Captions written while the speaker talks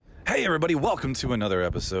Hey everybody, welcome to another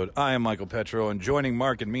episode. I am Michael Petro, and joining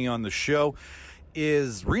Mark and me on the show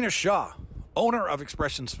is Rena Shaw, owner of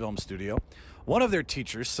Expressions Film Studio, one of their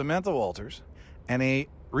teachers, Samantha Walters, and a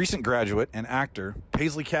recent graduate and actor,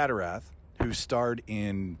 Paisley Catarath, who starred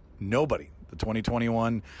in Nobody, the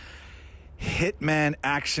 2021 hitman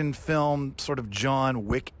action film, sort of John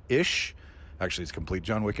Wick-ish. Actually, it's complete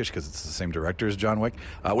John Wick-ish because it's the same director as John Wick,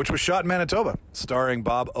 which was shot in Manitoba, starring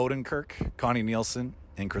Bob Odenkirk, Connie Nielsen,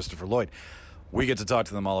 and Christopher Lloyd. We get to talk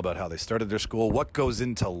to them all about how they started their school, what goes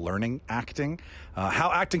into learning acting,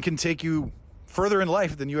 how acting can take you further in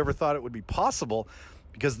life than you ever thought it would be possible,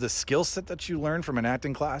 because the skill set that you learn from an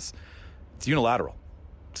acting class, it's unilateral.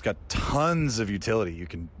 It's got tons of utility. You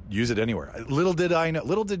can use it anywhere. Little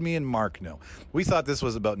did me and Mark know. We thought this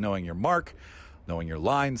was about knowing your mark, knowing your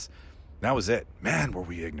lines. That was it. Man, were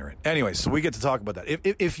we ignorant. Anyway, so we get to talk about that.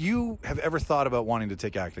 If you have ever thought about wanting to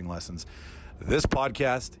take acting lessons, this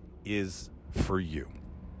podcast is for you.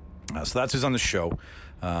 So that's who's on the show.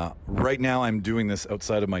 Right now, I'm doing this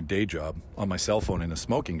outside of my day job on my cell phone in a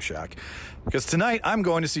smoking shack, because tonight I'm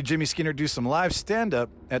going to see Jimmy Skinner do some live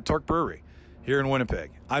stand-up at Torque Brewery here in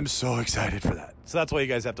Winnipeg. I'm so excited for that. So that's why you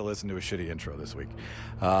guys have to listen to a shitty intro this week.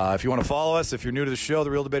 If you want to follow us, if you're new to the show,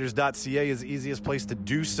 therealdebaters.ca is the easiest place to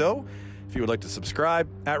do so. If you would like to subscribe,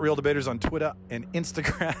 at Real Debaters on Twitter and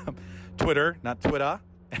Instagram. Twitter, not Twitter.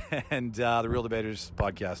 And the Real Debaters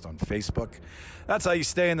podcast on Facebook. That's how you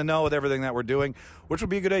stay in the know with everything that we're doing, which would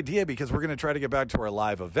be a good idea because we're going to try to get back to our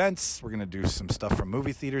live events. We're going to do some stuff from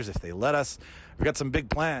movie theaters if they let us. We've got some big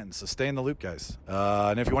plans, so stay in the loop, guys.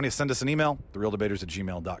 And if you want to send us an email,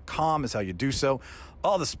 therealdebaters@gmail.com is how you do so.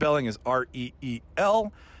 All the spelling is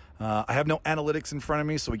REEL. I have no analytics in front of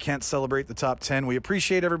me, so we can't celebrate the top 10. We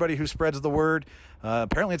appreciate everybody who spreads the word.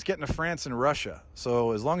 Apparently, it's getting to France and Russia.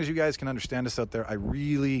 So as long as you guys can understand us out there,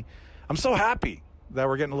 I'm so happy that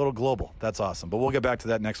we're getting a little global. That's awesome. But we'll get back to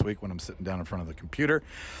that next week when I'm sitting down in front of the computer.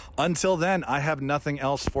 Until then, I have nothing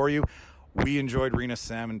else for you. We enjoyed Rena,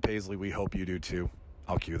 Sam, and Paisley. We hope you do too.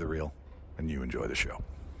 I'll cue the reel, and you enjoy the show.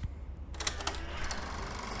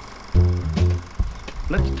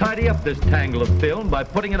 Let's tidy up this tangle of film by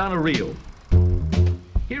putting it on a reel.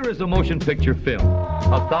 Here is a motion picture film,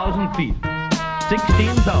 1,000 feet,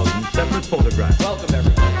 16,000 separate photographs. Welcome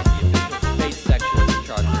everybody to the official space section of the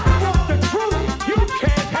charter. I want the truth! You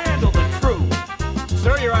can't handle the truth!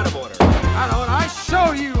 Sir, you're out of order. Out of order. I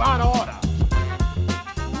show you out of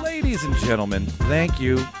order. Ladies and gentlemen, thank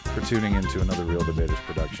you for tuning in to another Real Debaters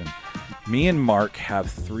production. Me and Mark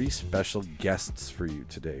have 3 special guests for you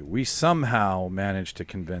today. We somehow managed to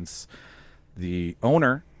convince the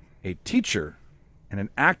owner, a teacher, and an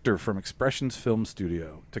actor from Expressions Film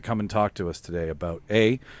Studio to come and talk to us today about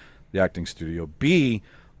A, the acting studio, B,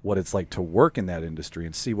 what it's like to work in that industry,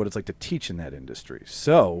 and C, what it's like to teach in that industry.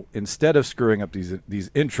 So instead of screwing up these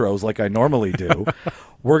intros like I normally do,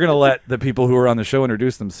 we're going to let the people who are on the show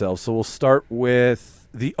introduce themselves. So we'll start with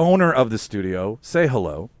the owner of the studio. Say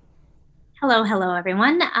hello. Hello,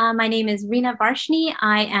 everyone. My name is Rena Varshni.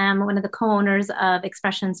 I am one of the co-owners of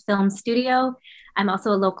Expressions Film Studio. I'm also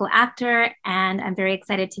a local actor, and I'm very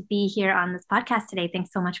excited to be here on this podcast today.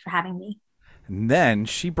 Thanks so much for having me. And then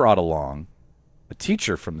she brought along a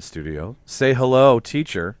teacher from the studio. Say hello,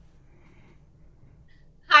 teacher.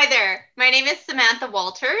 Hi there. My name is Samantha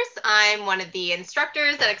Walters. I'm one of the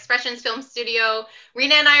instructors at Expressions Film Studio.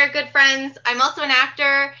 Rena and I are good friends. I'm also an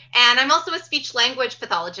actor, and I'm also a speech language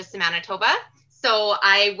pathologist in Manitoba. So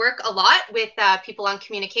I work a lot with people on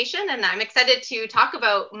communication, and I'm excited to talk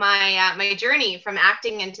about my journey from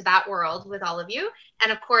acting into that world with all of you,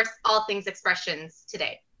 and of course, all things expressions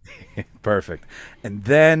today. Perfect. And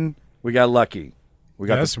then we got lucky. We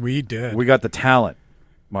did. We got the talent,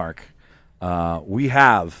 Mark. We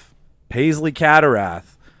have Paisley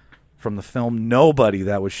Catarath from the film Nobody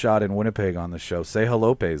that was shot in Winnipeg on the show. Say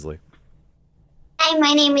hello, Paisley. Hi,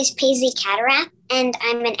 my name is Paisley Catarath, and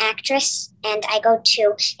I'm an actress, and I go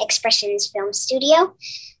to Expressions Film Studio.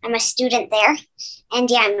 I'm a student there, and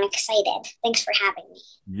yeah, I'm excited. Thanks for having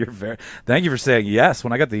me. Thank you for saying yes.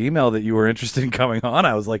 When I got the email that you were interested in coming on,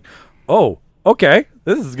 I was like, oh, okay,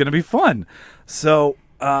 this is going to be fun. So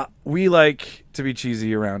we like to be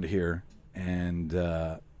cheesy around here. And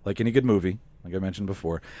like any good movie, like I mentioned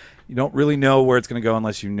before, you don't really know where it's going to go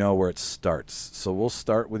unless you know where it starts. So we'll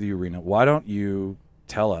start with you, Rena. Why don't you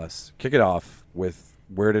tell us, kick it off with,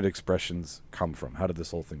 where did Expressions come from? How did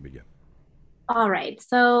this whole thing begin? All right.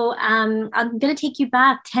 So I'm going to take you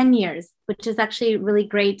back 10 years, which is actually really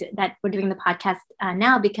great that we're doing the podcast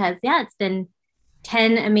now because, yeah, it's been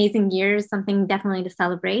 10 amazing years, something definitely to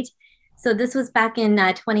celebrate. So this was back in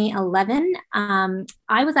 2011.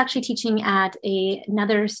 I was actually teaching at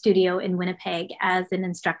another studio in Winnipeg as an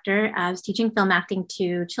instructor. I was teaching film acting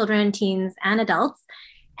to children, teens, and adults.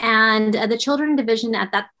 And the children division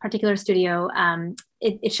at that particular studio,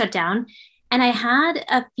 it shut down. And I had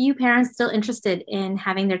a few parents still interested in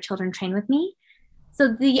having their children train with me.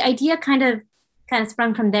 So the idea kind of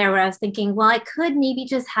sprung from there, where I was thinking, well, I could maybe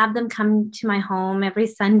just have them come to my home every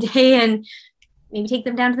Sunday and maybe take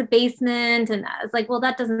them down to the basement. And I was like, well,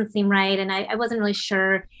 that doesn't seem right. And I wasn't really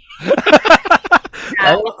sure.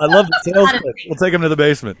 I love the sales pitch. We'll take them to the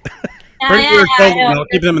basement. I'll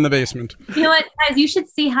keep them in the basement. You know what, guys, you should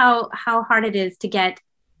see how hard it is to get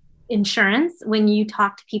insurance when you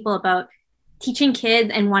talk to people about teaching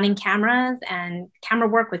kids and wanting cameras and camera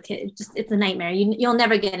work with kids. It's a nightmare. You'll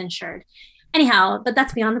never get insured. Anyhow, but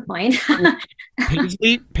that's beyond the point.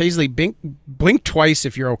 Paisley, blink twice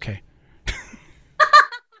if you're okay.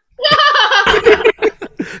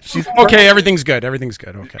 She's okay. Everything's good.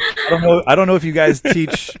 Okay. I don't know if you guys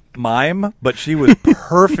teach mime, but she was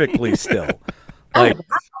perfectly still,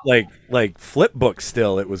 like flip book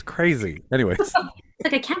still. It was crazy. Anyways,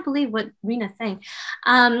 like I can't believe what Rena's saying.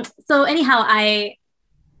 So anyhow, I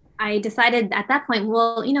decided at that point,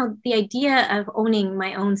 well, the idea of owning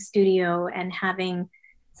my own studio and having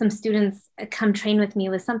some students come train with me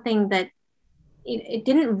was something that it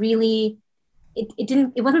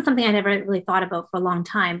wasn't something I'd ever really thought about for a long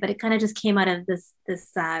time, but it kind of just came out of this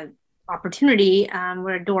opportunity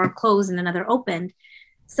where a door closed and another opened.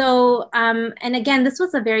 So, and again, this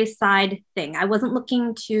was a very side thing. I wasn't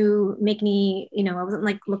looking to make any, I wasn't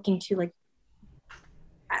looking to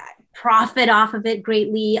profit off of it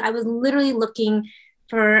greatly. I was literally looking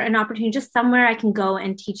for an opportunity, just somewhere I can go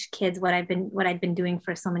and teach kids what I'd been doing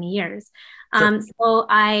for so many years. So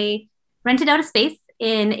I rented out a space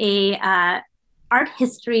in a art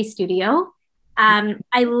history studio.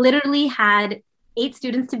 I literally had 8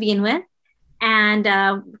 students to begin with, and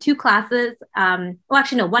 2 classes.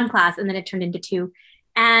 One class, and then it turned into 2.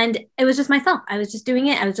 And it was just myself. I was just doing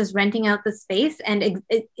it. I was just renting out the space, and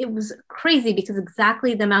it was crazy because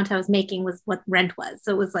exactly the amount I was making was what rent was.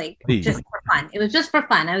 So it was just for fun. It was just for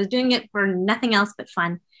fun. I was doing it for nothing else but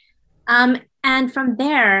fun. And from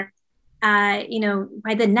there, by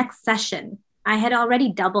the next session, I had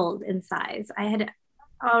already doubled in size. I had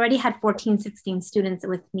already had 14, 16 students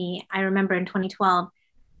with me, I remember, in 2012.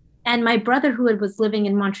 And my brother, who was living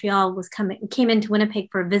in Montreal, came into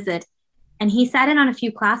Winnipeg for a visit, and he sat in on a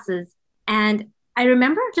few classes. And I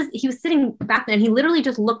remember he was sitting back there, and he literally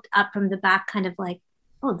just looked up from the back, kind of like,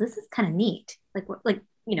 oh, this is kind of neat.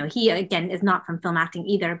 He, again, is not from film acting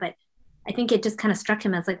either, but I think it just kind of struck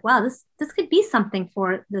him as like, wow, this could be something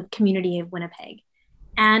for the community of Winnipeg.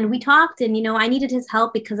 And we talked, and, I needed his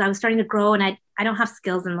help because I was starting to grow, and I don't have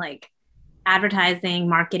skills in advertising,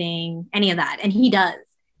 marketing, any of that. And he does.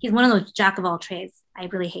 He's one of those jack of all trades. I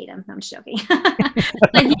really hate him. No, I'm just joking.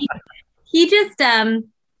 But he just,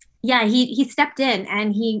 he stepped in,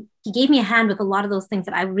 and he gave me a hand with a lot of those things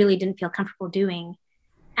that I really didn't feel comfortable doing.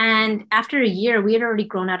 And after a year, we had already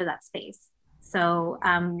grown out of that space. So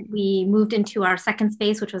we moved into our second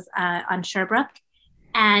space, which was on Sherbrooke.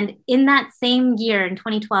 And in that same year, in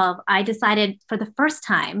 2012, I decided for the first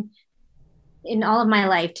time in all of my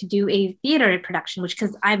life to do a theater production,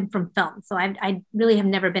 because I'm from film. So I really have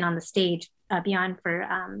never been on the stage beyond for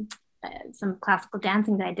some classical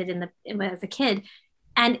dancing that I did as a kid.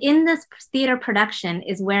 And in this theater production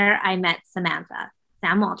is where I met Sam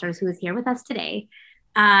Walters, who is here with us today.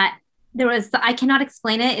 I cannot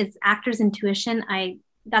explain it. It's actor's intuition.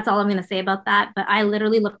 That's all I'm going to say about that. But I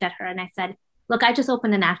literally looked at her and I said, look, I just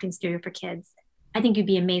opened an acting studio for kids. I think you'd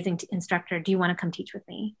be an amazing instructor. Do you want to come teach with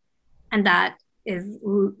me? And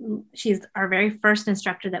she's our very first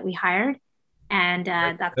instructor that we hired. And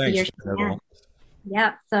that's the year she began.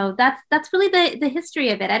 Yeah. So that's really the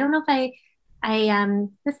history of it. I don't know if I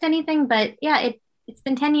missed anything, but yeah, it's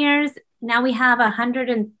been 10 years. Now we have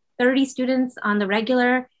 130 students on the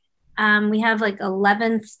regular. We have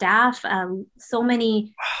 11 staff, so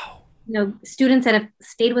many, students that have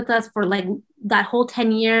stayed with us for that whole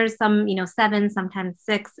 10 years, some, 7, sometimes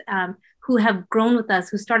 6, who have grown with us,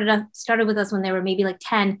 who started with us when they were maybe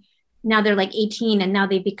 10. Now they're 18, and now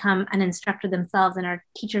they become an instructor themselves and are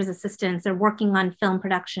teachers' assistants. They're working on film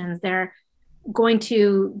productions. They're going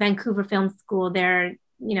to Vancouver Film School. They're,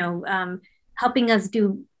 helping us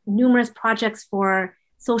do numerous projects for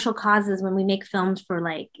social causes when we make films for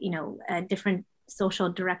different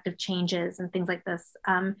social directive changes and things like this.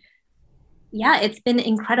 It's been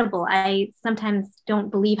incredible. I sometimes don't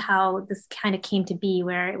believe how this kind of came to be,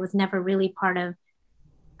 where it was never really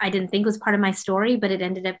I didn't think it was part of my story, but it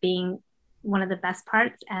ended up being one of the best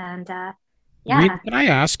parts. And Rita, can I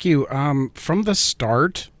ask you, from the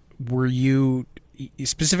start, were you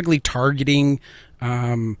specifically targeting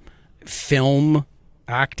film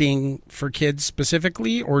acting for kids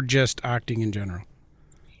specifically, or just acting in general?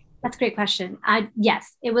 That's a great question.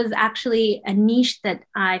 Yes, it was actually a niche that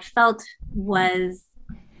I felt was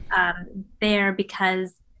there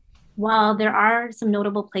because while there are some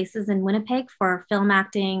notable places in Winnipeg for film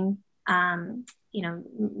acting,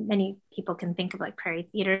 many people can think of like Prairie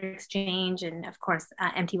Theater Exchange and, of course,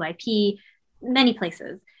 MTYP, many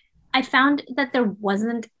places. I found that there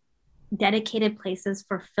wasn't dedicated places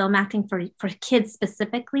for film acting for kids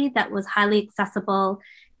specifically that was highly accessible.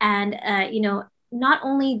 And, not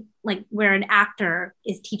only like where an actor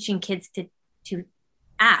is teaching kids to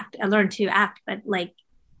act, learn to act, but like,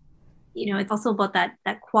 it's also about that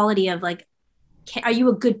quality of like, are you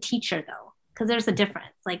a good teacher though? Because there's a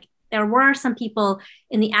difference. Like there were some people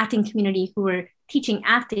in the acting community who were teaching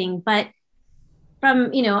acting, but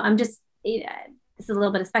from, I'm just, this is a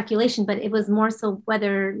little bit of speculation, but it was more so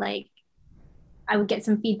whether like I would get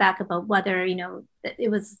some feedback about whether, that it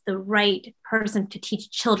was the right person to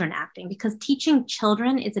teach children acting, because teaching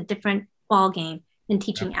children is a different ball game than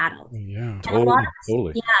teaching adults. Yeah,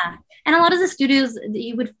 Totally. Yeah. And a lot of the studios that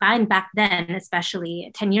you would find back then,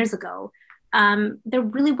 especially 10 years ago, there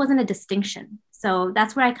really wasn't a distinction. So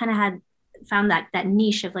that's where I kind of had found that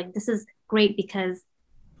niche of like, this is great because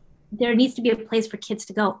there needs to be a place for kids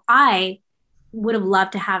to go. I would have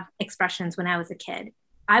loved to have expressions when I was a kid.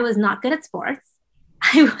 I was not good at sports.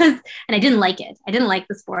 And I didn't like it. I didn't like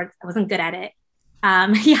the sports. I wasn't good at it. I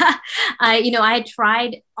had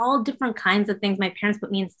tried all different kinds of things. My parents put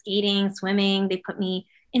me in skating, swimming. They put me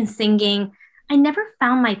in singing. I never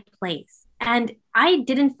found my place. And I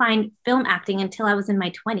didn't find film acting until I was in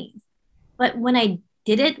my 20s. But when I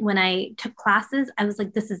did it, when I took classes, I was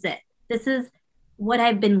like, this is it. This is what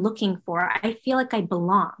I've been looking for. I feel like I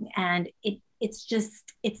belong. And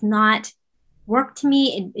it's not work to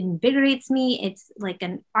me. It invigorates me. It's like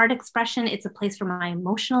an art expression. It's a place for my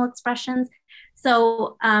emotional expressions.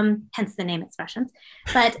 So hence the name Expressions.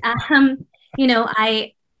 But,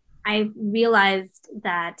 I realized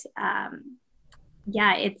that,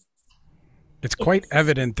 it's quite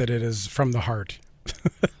evident that it is from the heart.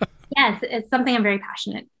 Yes, it's something I'm very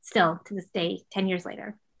passionate still to this day, 10 years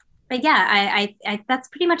later. But yeah, I that's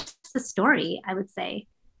pretty much the story, I would say.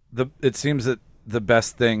 It seems that the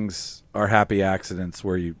best things are happy accidents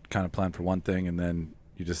where you kind of plan for one thing and then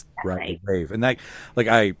you just ride the wave. And that, like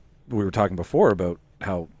we were talking before about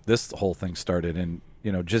how this whole thing started, and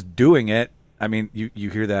just doing it. I mean, you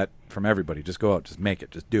hear that from everybody. Just go out, just make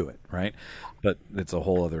it, just do it, right? But it's a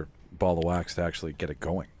whole other ball of wax to actually get it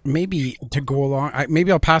going. Maybe to go along,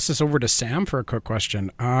 maybe I'll pass this over to Sam for a quick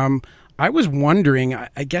question. I was wondering,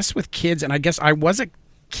 I guess with kids, and I guess I was a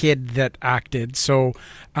kid that acted, so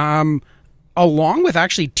along with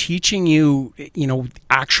actually teaching you,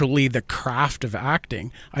 actually the craft of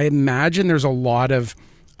acting, I imagine there's a lot of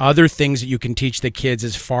other things that you can teach the kids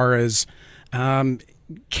as far as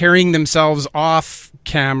carrying themselves off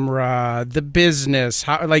camera, the business,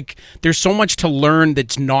 how, like, there's so much to learn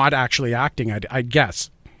that's not actually acting, I guess.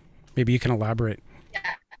 Maybe you can elaborate. Yeah,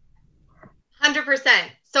 100%.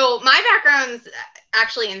 So my background's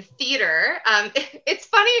actually in theater. It's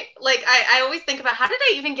funny, like I always think about how did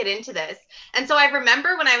I even get into this? And so I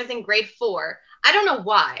remember when I was in grade 4, I don't know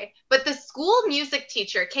why, but the school music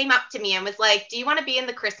teacher came up to me and was like, do you want to be in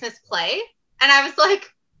the Christmas play? And I was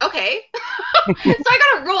like, okay. So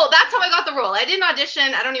I got a role. That's how I got the role. I didn't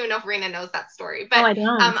audition. I don't even know if Rena knows that story, but I don't.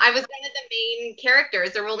 I was one of the main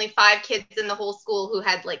characters. There were only 5 kids in the whole school who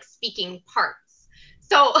had like speaking parts.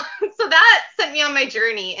 So that sent me on my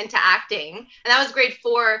journey into acting. And that was grade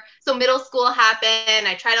 4. So middle school happened.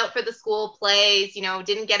 I tried out for the school plays,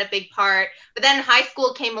 didn't get a big part. But then high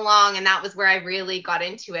school came along, and that was where I really got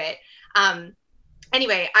into it.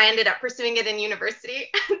 Anyway, I ended up pursuing it in university.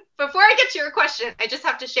 Before I get to your question, I just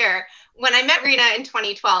have to share, when I met Rena in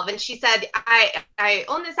 2012, and she said, I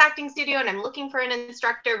own this acting studio and I'm looking for an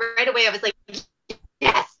instructor, right away I was like,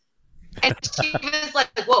 yes. And she was like,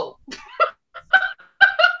 whoa.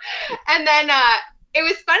 And then it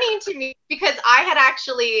was funny to me because I had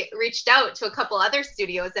actually reached out to a couple other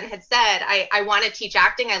studios and had said, I want to teach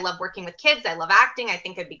acting. I love working with kids. I love acting. I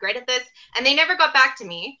think I'd be great at this. And they never got back to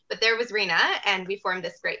me. But there was Rena, and we formed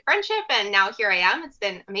this great friendship. And now here I am. It's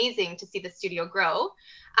been amazing to see the studio grow.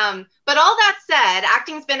 But all that said,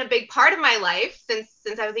 acting's been a big part of my life since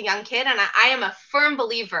I was a young kid. And I am a firm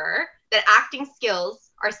believer that acting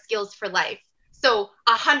skills are skills for life. So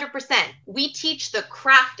 100%, we teach the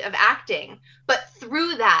craft of acting, but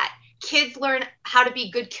through that, kids learn how to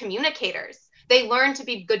be good communicators. They learn to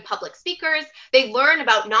be good public speakers. They learn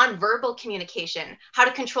about nonverbal communication, how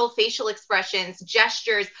to control facial expressions,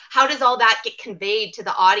 gestures. How does all that get conveyed to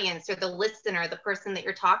the audience or the listener, the person that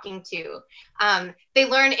you're talking to? They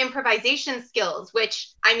learn improvisation skills,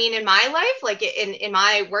 which, I mean, in my life, like in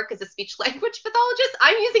my work as a speech language pathologist,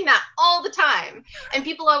 I'm using that all the time. And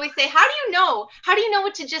people always say, how do you know? How do you know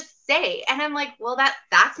what to just say? And I'm like, well,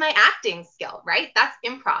 that's my acting skill, right? That's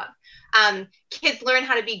improv. Kids learn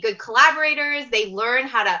how to be good collaborators. They learn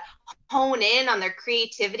how to hone in on their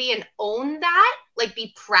creativity and own that, like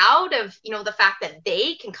be proud of, the fact that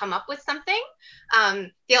they can come up with something.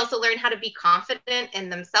 They also learn how to be confident in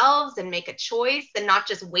themselves and make a choice and not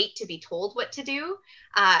just wait to be told what to do.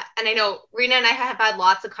 And I know Rena and I have had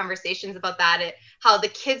lots of conversations about that, how the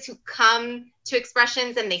kids who come to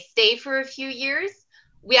Expressions and they stay for a few years,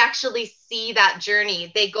 we actually see that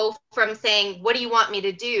journey. They go from saying, what do you want me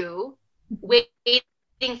to do?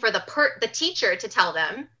 Waiting for the teacher to tell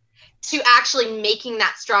them, to actually making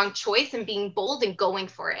that strong choice and being bold and going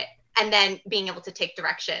for it, and then being able to take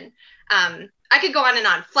direction. I could go on and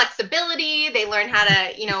on. Flexibility. They learn how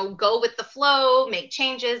to, go with the flow, make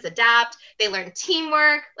changes, adapt. They learn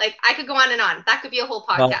teamwork. Like, I could go on and on. That could be a whole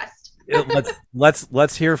podcast. Well,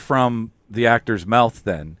 let's hear from the actor's mouth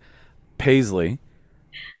then. Paisley,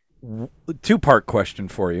 two-part question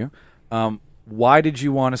for you. Why did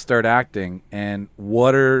you want to start acting, and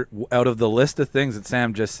what are, out of the list of things that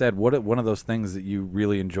Sam just said, what are one of those things that you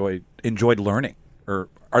really enjoyed learning, or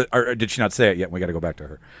did she not say it yet? We got to go back to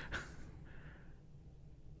her.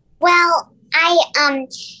 Well,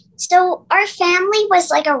 so our family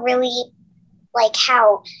was like a really,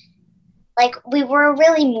 we were a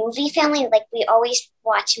really movie family. Like, we always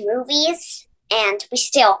watch movies, and we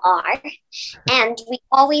still are, and we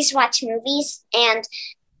always watch movies, and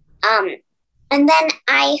then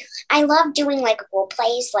I love doing like role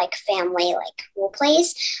plays, like family, like role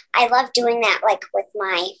plays. I love doing that like with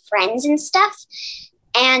my friends and stuff.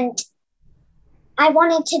 And I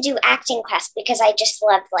wanted to do acting class because I just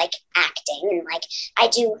love like acting, and like I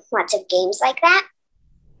do lots of games like that.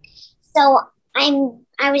 So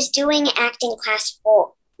I was doing acting class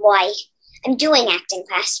I'm doing acting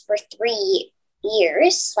class for 3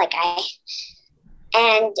 years.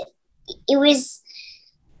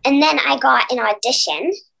 And then I got an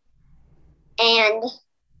audition, and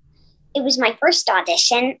it was my first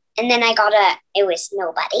audition. And then it was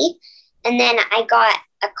nobody. And then I got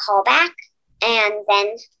a callback, and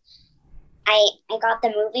then I got the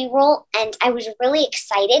movie role, and I was really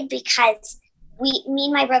excited because me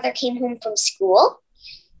and my brother came home from school,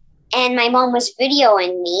 and my mom was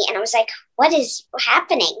videoing me, and I was like, what is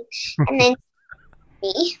happening? And then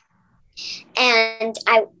me, and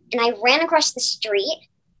I ran across the street,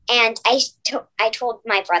 and I told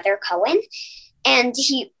my brother Cohen, and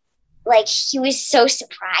he was so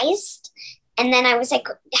surprised. And then I was like,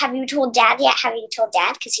 have you told Dad yet? Have you told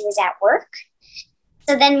Dad? Because he was at work.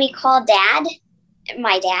 So then we called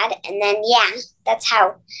my dad, and then that's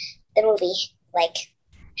how the movie,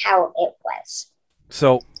 how it was.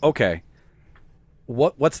 So, okay,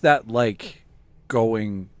 what's that like,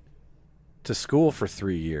 going to school for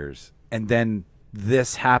 3 years and then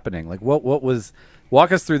this happening? Like, what was?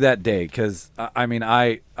 Walk us through that day, because I mean,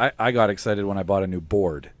 I got excited when I bought a new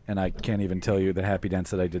board, and I can't even tell you the happy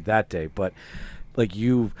dance that I did that day. But like,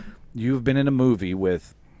 you've been in a movie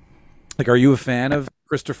with, like, are you a fan of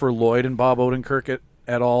Christopher Lloyd and Bob Odenkirk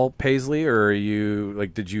at all, Paisley, or are you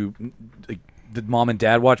like, did Mom and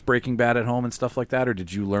Dad watch Breaking Bad at home and stuff like that, or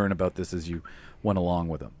did you learn about this as you went along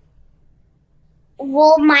with them?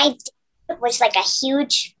 Well, my dad was like a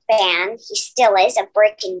huge fan. He still is, of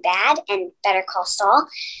Breaking Bad and Better Call Saul.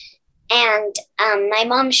 And my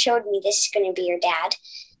mom showed me, this is going to be your dad,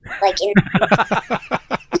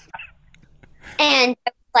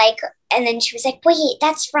 and then she was like, wait,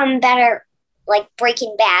 that's from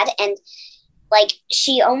Breaking Bad. And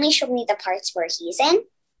she only showed me the parts where he's in.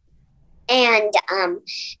 And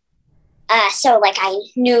so I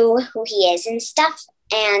knew who he is and stuff.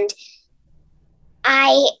 And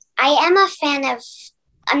I am a fan of,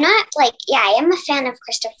 I am a fan of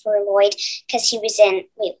Christopher Lloyd because he was in,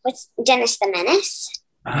 what's Dennis the Menace?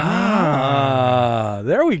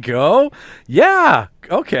 There we go. Yeah.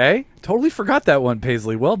 Okay. Totally forgot that one,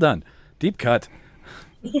 Paisley. Well done. Deep cut.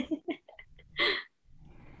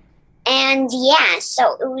 And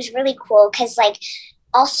so it was really cool because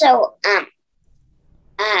also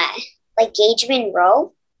Gage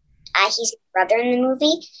Monroe, he's a brother in the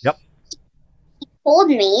movie. Yep. He told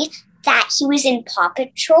me that he was in Paw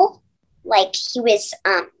Patrol. He was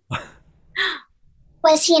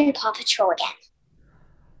was he in Paw Patrol again?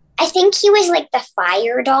 I think he was like the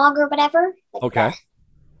fire dog or whatever. Like Okay.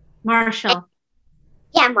 Marshall.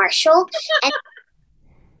 Yeah, Marshall. And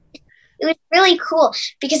it was really cool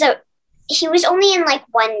because he was only in like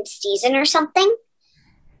one season or something,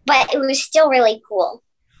 but it was still really cool.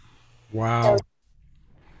 Wow.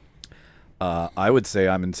 I would say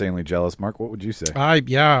I'm insanely jealous. Mark, what would you say?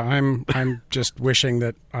 I'm just wishing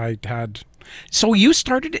that I had. So you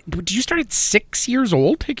started? Did you start at 6 years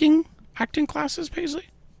old taking acting classes, Paisley?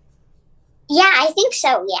 Yeah, I think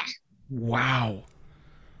so. Yeah. Wow.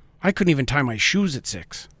 I couldn't even tie my shoes at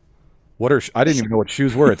 6. I didn't even know what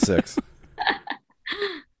shoes were at 6.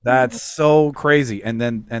 That's so crazy. And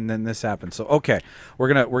then this happened. So okay,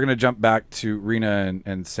 we're gonna jump back to Rena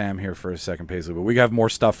and Sam here for a second, Paisley. But we have more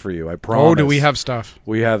stuff for you. I promise. Oh, do we have stuff?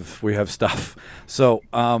 We have stuff. So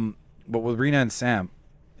but with Rena and Sam,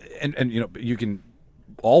 and you can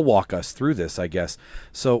all walk us through this, I guess.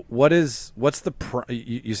 So what's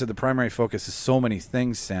you said the primary focus is so many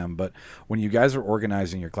things, Sam. But when you guys are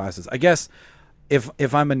organizing your classes, I guess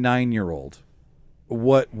if I'm a 9-year-old.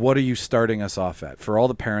 What are you starting us off at? For all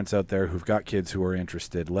the parents out there who've got kids who are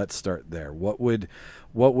interested, let's start there. What would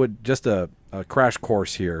just a crash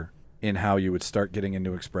course here in how you would start getting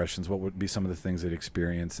into expressions? What would be some of the things they'd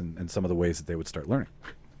experience and some of the ways that they would start learning?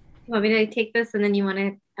 You want me to take this and then you want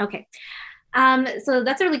to? Okay. So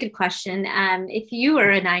that's a really good question. If you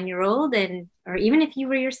were a 9-year-old or even if you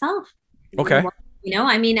were yourself, okay.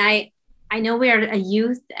 I mean, I know we are a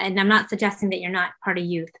youth, and I'm not suggesting that you're not part of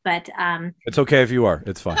youth, but it's okay if you are.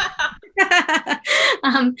 It's fine.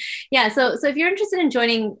 Yeah. So if you're interested in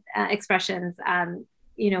joining expressions,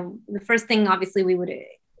 the first thing obviously we would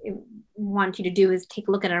want you to do is take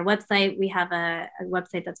a look at our website. We have a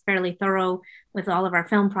website that's fairly thorough with all of our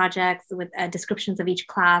film projects, with descriptions of each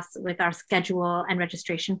class, with our schedule and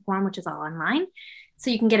registration form, which is all online, so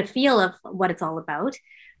you can get a feel of what it's all about.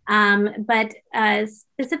 But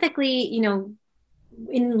specifically,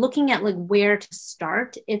 in looking at like where to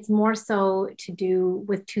start, it's more so to do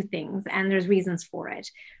with two things, and there's reasons for it.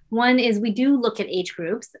 One is we do look at age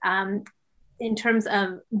groups in terms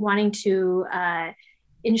of wanting to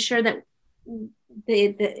ensure that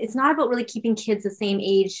it's not about really keeping kids the same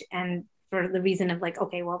age, and for the reason of like,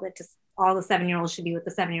 okay, well, that just all the 7-year-olds should be with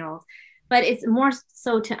the 7-year-olds. But it's more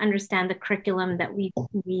so to understand the curriculum that we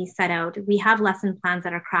set out. We have lesson plans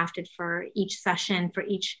that are crafted for each session, for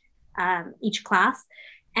each class,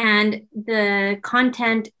 and the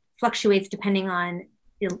content fluctuates depending on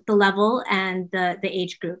the level and the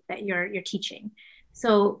age group that you're teaching.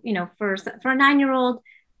 So, for a 9-year-old,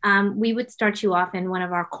 we would start you off in one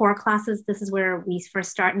of our core classes. This is where we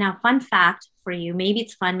first start. Now, fun fact for you, maybe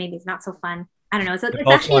it's fun, maybe it's not so fun. I don't know. It's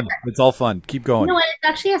all fun. It's all fun. Keep going. You know what? It's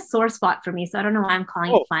actually a sore spot for me, so I don't know why I'm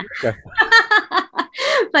calling it fun. Okay.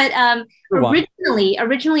 But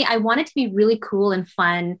originally, I wanted to be really cool and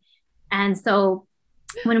fun, and so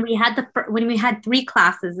when we had 3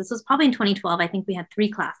 classes, this was probably in 2012. I think we had 3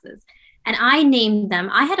 classes, and I named them.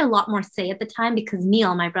 I had a lot more say at the time because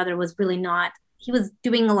Neil, my brother, was really not. He was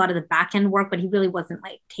doing a lot of the back end work, but he really wasn't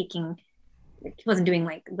he wasn't doing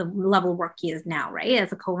like the level work he is now, right,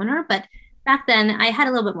 as a co-owner, but. Back then, I had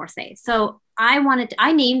a little bit more say. So I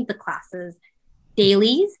named the classes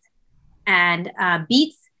dailies and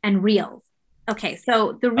beats and reels. Okay,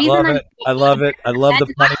 so the reason I love it. I love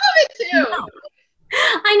the I love it too.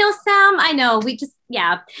 I know, Sam. I know.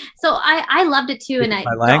 So I loved it too. And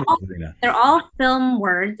they're all film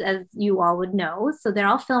words, as you all would know. So they're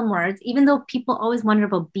all film words, even though people always wonder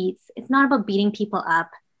about beats. It's not about beating people up.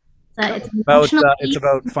 So it's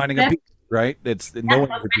about finding a beat. Right?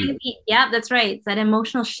 Yeah, that's right. It's that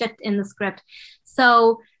emotional shift in the script.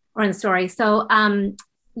 Or in the story. So,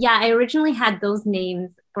 I originally had those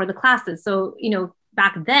names for the classes. So,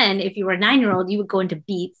 back then, if you were a 9-year-old, you would go into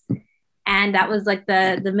beats. And that was like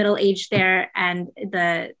the middle age there. And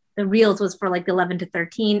the reels was for like the 11 to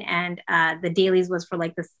 13. And the dailies was for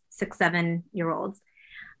like the 6-7-year-olds.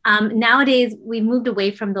 Nowadays, we moved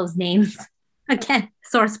away from those names. Again,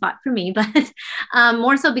 sore spot for me, but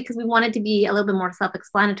more so because we wanted to be a little bit more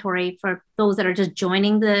self-explanatory for those that are just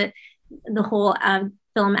joining the whole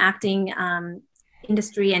film acting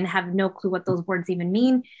industry and have no clue what those words even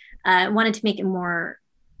mean. Wanted to make it more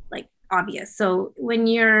like obvious. So when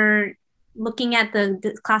you're looking at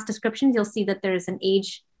the class descriptions, you'll see that there's an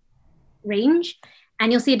age range, and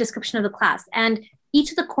you'll see a description of the class. And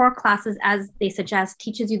each of the core classes, as they suggest,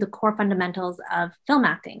 teaches you the core fundamentals of film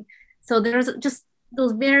acting. So there's just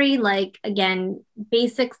those very again,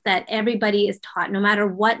 basics that everybody is taught, no matter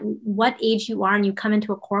what age you are and you come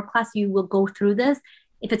into a core class, you will go through this.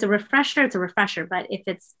 If it's a refresher, it's a refresher. But if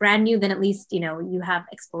it's brand new, then at least, you have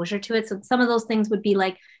exposure to it. So some of those things would be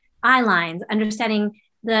like eye lines, understanding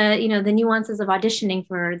the nuances of auditioning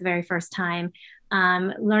for the very first time,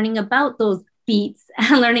 learning about those beats,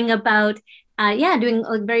 learning about doing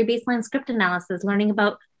like very baseline script analysis, learning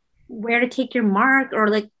about where to take your mark or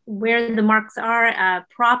like where the marks are,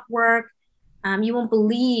 prop work. You won't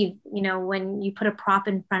believe, when you put a prop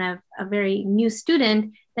in front of a very new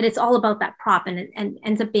student, that it's all about that prop, and it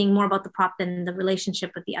ends up being more about the prop than the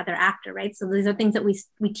relationship with the other actor, right? So these are things that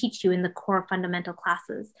we teach you in the core fundamental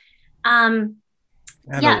classes. And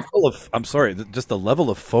I'm sorry, just the level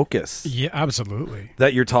of focus. Yeah, absolutely.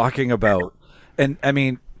 That you're talking about. And I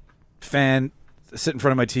mean, sit in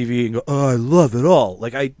front of my TV and go, oh, I love it all.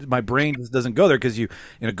 Like my brain just doesn't go there, because in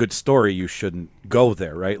a good story, you shouldn't go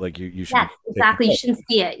there, right? Like you should. Yes, exactly. You shouldn't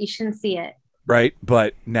see it. You shouldn't see it. Right.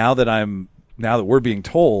 But now that we're being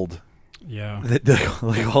told, that,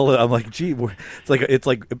 like I'm like, gee, it's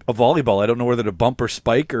like a volleyball. I don't know whether to bump or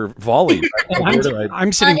spike or volley.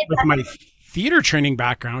 I'm sitting with my theater training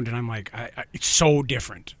background, and I'm like, it's so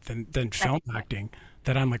different than film acting,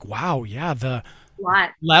 that I'm like, wow, yeah, the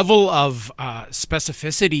level of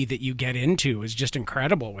specificity that you get into is just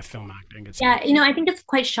incredible with film acting. I think it's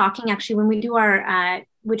quite shocking actually when we do our,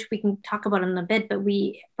 which we can talk about in a bit, but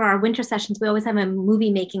for our winter sessions, we always have a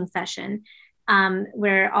movie making session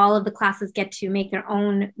where all of the classes get to make their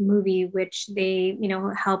own movie, which they,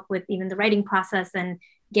 help with even the writing process and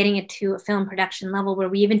getting it to a film production level, where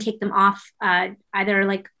we even take them off either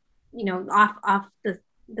like, off the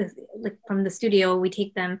like from the studio. We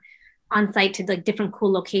take them on site to like different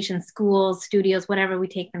cool locations, schools, studios, whatever. We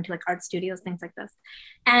take them to like art studios, things like this.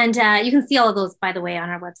 And you can see all of those, by the way, on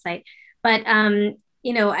our website. But,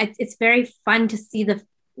 it's very fun to see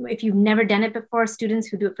if you've never done it before, students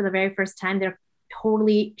who do it for the very first time, they're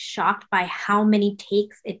totally shocked by how many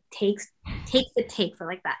takes it takes. I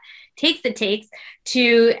like that. Takes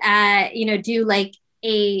to, do like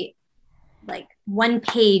a 1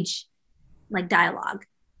 page, like dialogue.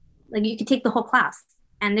 Like you could take the whole class.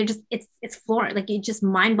 And they're just, it's flooring, like it's just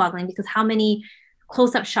mind boggling, because how many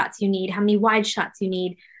close-up shots you need, how many wide shots you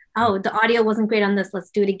need. Oh, the audio wasn't great on this.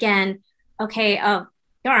 Let's do it again. Okay. Oh,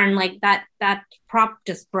 darn, like that prop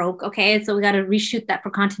just broke. Okay. So we got to reshoot that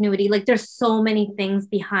for continuity. Like there's so many things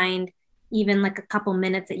behind even like a couple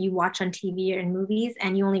minutes that you watch on TV or in movies,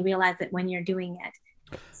 and you only realize it when you're doing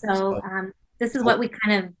it. So this is what we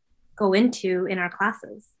kind of go into in our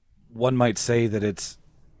classes. One might say that it's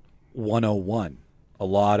 101. A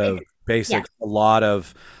lot of basics, a lot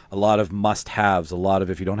of must-haves, a lot of,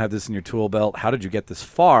 if you don't have this in your tool belt, how did you get this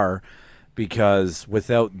far? Because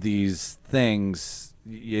without these things,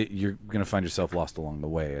 you're going to find yourself lost along the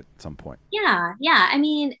way at some point. Yeah. I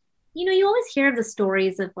mean, you always hear of the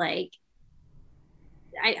stories of like,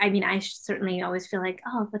 I certainly always feel like,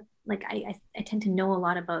 oh, but like I tend to know a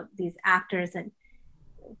lot about these actors, and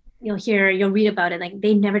you'll read about it, like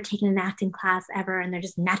they've never taken an acting class ever, and they're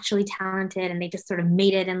just naturally talented, and they just sort of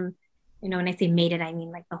made it. And when I say made it, I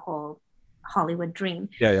mean like the whole Hollywood dream.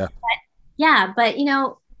 But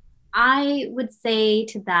I would say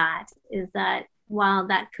to that is that while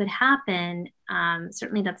that could happen,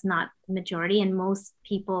 certainly that's not the majority, and most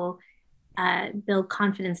people build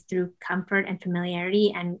confidence through comfort and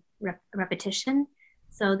familiarity and repetition.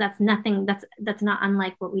 So that's not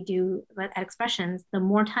unlike what we do at Expressions. The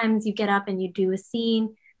more times you get up and you do a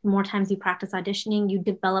scene, the more times you practice auditioning, you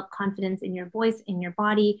develop confidence in your voice, in your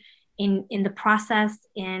body, in the process,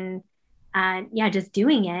 in just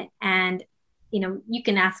doing it. And you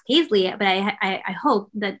can ask Paisley, but I hope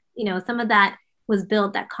that some of that was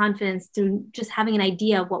built, that confidence, through just having an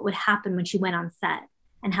idea of what would happen when she went on set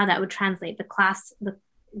and how that would translate the class,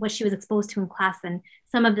 what she was exposed to in class, and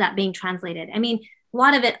some of that being translated. I mean, a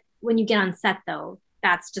lot of it, when you get on set, though,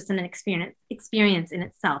 that's just an experience in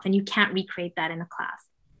itself, and you can't recreate that in a class.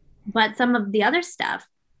 But some of the other stuff,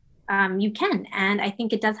 you can. And I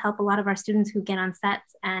think it does help a lot of our students who get on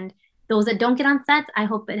sets. And those that don't get on sets, I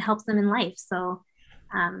hope it helps them in life. So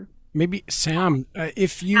maybe, Sam,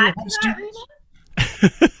 if you have students...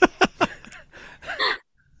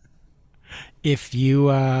 If you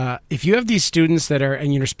have these students that are,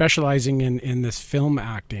 and you're specializing in this film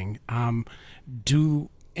acting, do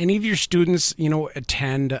any of your students,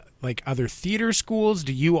 attend like other theater schools?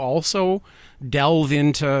 Do you also delve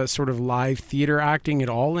into sort of live theater acting at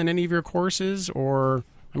all in any of your courses? Or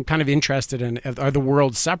I'm kind of interested in, are the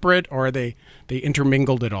worlds separate, or are they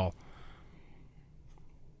intermingled at all?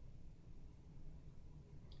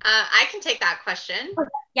 I can take that question.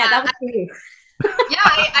 Yeah, that was for you.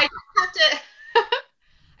 I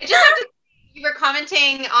just have to. You were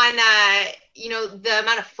commenting on the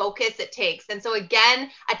amount of focus it takes. And so again,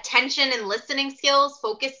 attention and listening skills,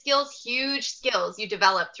 focus skills, huge skills you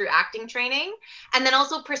develop through acting training. And then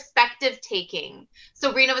also perspective taking.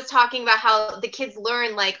 So Rena was talking about how the kids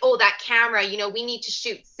learn like, oh, that camera, we need to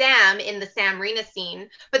shoot Sam in the Sam Rena scene,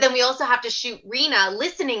 but then we also have to shoot Rena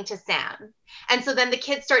listening to Sam. And so then the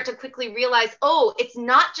kids start to quickly realize, oh, it's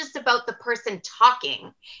not just about the person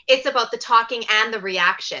talking, it's about the talking and the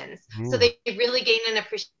reactions. So they really gain an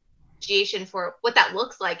appreciation for what that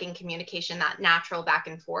looks like in communication, that natural back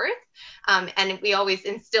and forth. And we always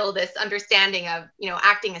instill this understanding of,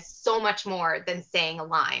 acting is so much more than saying a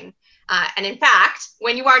line. And in fact,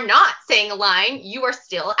 when you are not saying a line, you are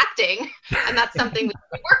still acting. And that's something we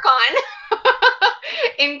work on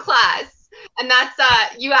in class. And that's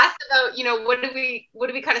you asked about, what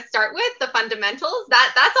do we kind of start with, the fundamentals?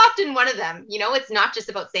 That's often one of them. It's not just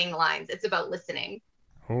about saying the lines, it's about listening.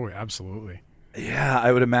 Oh, absolutely. Yeah,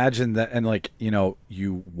 I would imagine that. And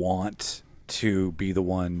you want to be the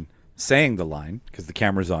one saying the line because the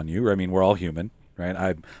camera's on you. I mean, we're all human,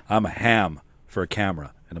 right? I'm a ham for a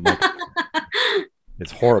camera and a microphone.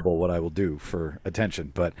 It's horrible what I will do for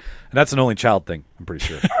attention, but that's an only child thing, I'm pretty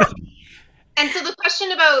sure. And so the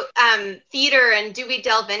question about theater and do we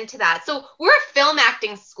delve into that? So we're a film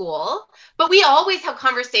acting school, but we always have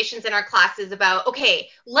conversations in our classes about, okay,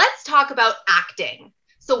 let's talk about acting.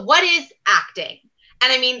 So what is acting?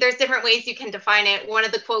 And I mean, there's different ways you can define it. One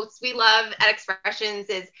of the quotes we love at Expressions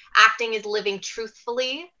is acting is living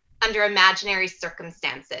truthfully under imaginary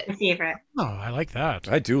circumstances. My favorite. Oh, I like that.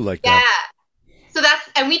 I do like Yeah. that. So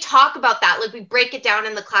and we talk about that, like we break it down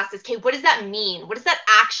in the classes. Okay, what does that mean? What does that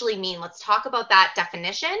actually mean? Let's talk about that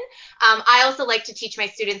definition. I also like to teach my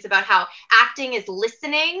students about how acting is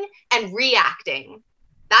listening and reacting.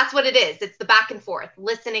 That's what it is. It's the back and forth,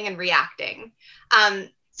 listening and reacting.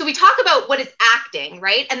 So we talk about what is acting,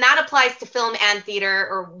 right? And that applies to film and theater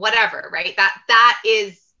or whatever, right? That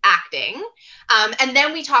is acting. And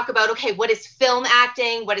then we talk about, okay, what is film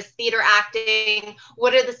acting? What is theater acting?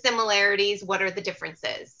 What are the similarities? What are the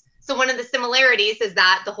differences? So one of the similarities is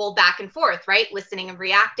that the whole back and forth, right? Listening and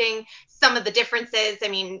reacting. Some of the differences, I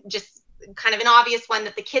mean, just kind of an obvious one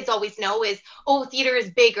that the kids always know is, oh, theater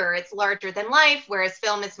is bigger, it's larger than life, whereas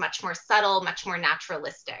film is much more subtle, much more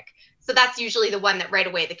naturalistic. So that's usually the one that right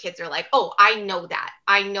away the kids are like, oh, I know that.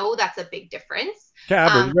 I know that's a big difference.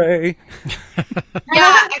 Cabaret.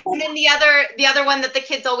 Yeah, and then the other one that the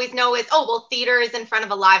kids always know is, oh, well, theater is in front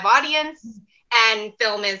of a live audience and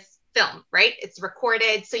film is film, right? It's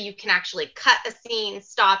recorded, so you can actually cut a scene,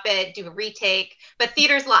 stop it, do a retake, but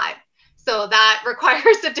theater's live. So that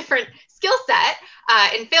requires a different skill set.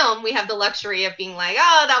 In film, we have the luxury of being like,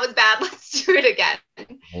 oh, that was bad, let's do it again.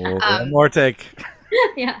 One more take.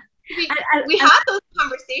 Yeah. We have those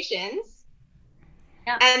conversations.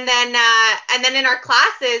 Yeah. And then in our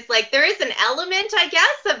classes, like there is an element, I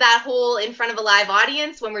guess, of that whole in front of a live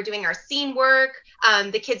audience when we're doing our scene work.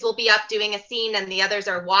 The kids will be up doing a scene and the others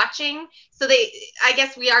are watching. So I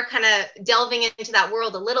guess we are kind of delving into that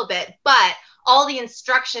world a little bit, but all the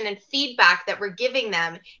instruction and feedback that we're giving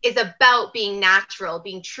them is about being natural,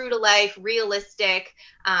 being true to life, realistic,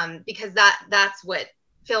 because that's what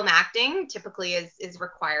film acting typically is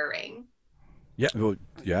requiring. Yeah. Well,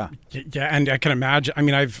 yeah. Yeah, and I can imagine. I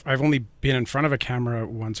mean, I've only been in front of a camera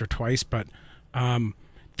once or twice, but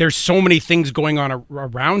there's so many things going on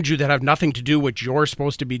around you that have nothing to do with what you're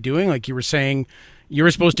supposed to be doing. Like you were saying,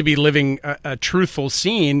 you're supposed to be living a truthful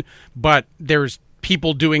scene, but there's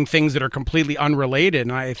people doing things that are completely unrelated.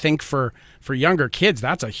 And I think for younger kids,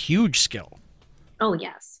 that's a huge skill. Oh,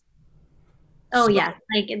 yes. Oh, yes.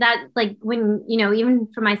 Like that, like when, even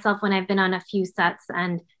for myself, when I've been on a few sets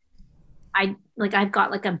and I've got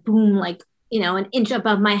like a boom, like, an inch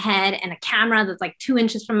above my head and a camera that's like 2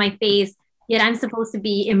 inches from my face, yet I'm supposed to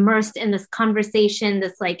be immersed in this conversation,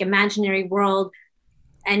 this like imaginary world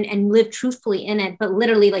and live truthfully in it. But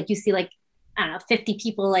literally, like you see, like, I don't know, 50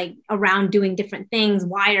 people like around doing different things,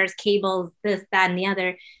 wires, cables, this, that, and the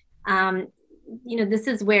other. This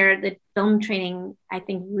is where the film training, I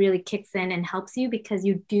think, really kicks in and helps you, because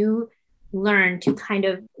you do learn to kind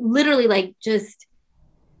of literally like just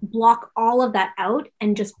block all of that out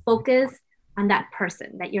and just focus on that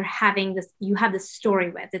person that you have this story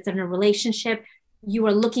with. It's in a relationship. You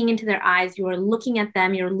are looking into their eyes, you are looking at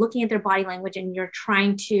them, you're looking at their body language, and you're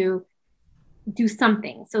trying to do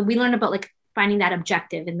something. So we learn about like finding that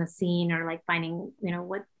objective in the scene, or like finding,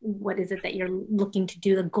 what is it that you're looking to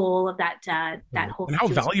do, the goal of that whole. And how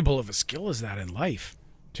valuable of a skill is that in life,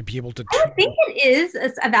 to be able to? I think it is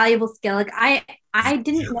a valuable skill. Like I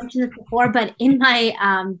didn't mention this before, but in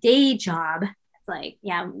my day job It's like,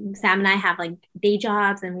 yeah, Sam and I have like day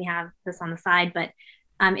jobs and we have this on the side. But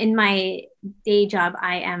in my day job,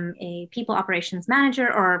 I am a people operations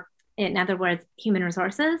manager, or in other words, human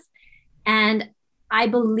resources. And I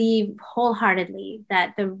believe wholeheartedly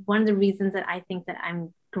that one of the reasons that I think that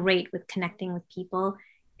I'm great with connecting with people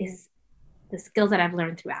is the skills that I've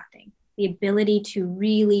learned through acting. The ability to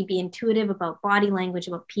really be intuitive about body language,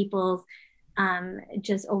 about people's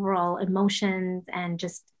just overall emotions, and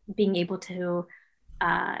just being able to,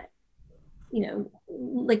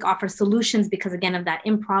 like offer solutions because again of that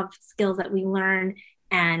improv skills that we learn.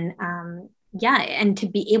 And and to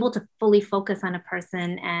be able to fully focus on a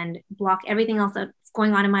person and block everything else that's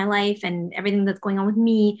going on in my life and everything that's going on with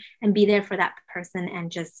me and be there for that person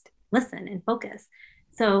and just listen and focus.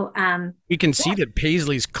 So we can see that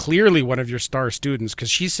Paisley's clearly one of your star students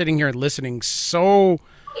because she's sitting here listening so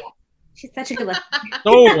she's such a good listener.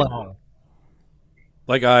 So well.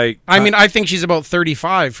 Like I mean, I think she's about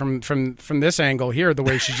 35 from this angle here, the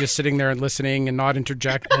way she's just sitting there and listening and not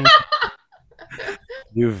interjecting.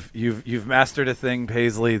 You've mastered a thing,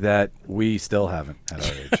 Paisley, that we still haven't at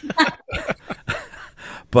our age.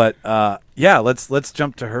 But let's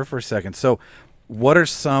jump to her for a second. So, what are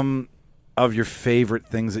some of your favorite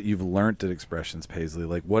things that you've learned at Expressions, Paisley?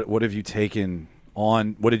 Like, what have you taken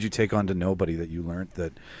on? What did you take on to Nobody that you learned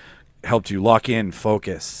that helped you lock in,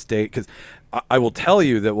 focus, stay? Because I will tell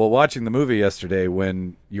you that while watching the movie yesterday,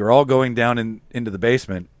 when you're all going down into the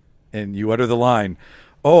basement and you utter the line,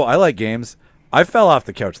 "Oh, I like games," I fell off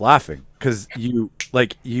the couch laughing because you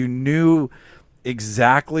knew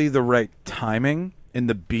exactly the right timing and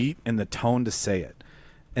the beat and the tone to say it,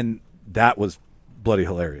 and that was bloody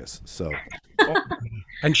hilarious. So.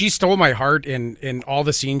 And she stole my heart in all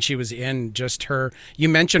the scenes she was in. Just her, you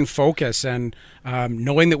mentioned focus, and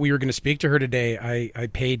knowing that we were going to speak to her today, I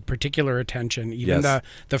paid particular attention. Even the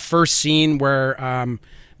first scene where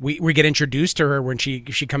we get introduced to her when she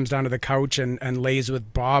comes down to the couch and lays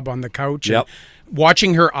with Bob on the couch. Yep. And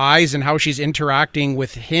watching her eyes and how she's interacting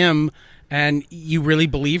with him, and you really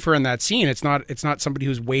believe her in that scene. It's not somebody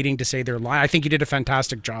who's waiting to say their line. I think you did a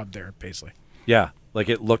fantastic job there, Paisley. Yeah, like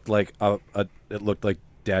it looked like it looked like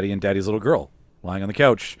Daddy and Daddy's little girl lying on the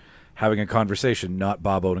couch having a conversation, not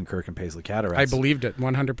Bob Odenkirk and Paisley Cataract. I believed it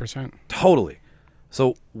 100%. Totally.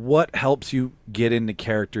 So what helps you get into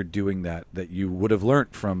character doing that you would have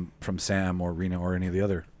learned from Sam or Rena or any of the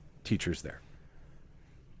other teachers there?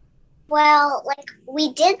 Well, like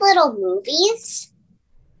we did little movies.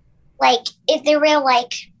 Like if they were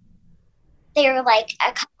like a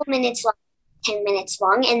couple minutes long, 10 minutes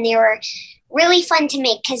long, and they were really fun to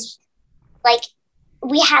make because like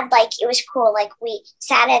we had it was cool. Like we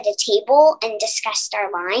sat at a table and discussed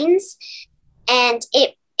our lines, and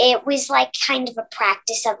it was like kind of a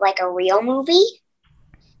practice of like a real movie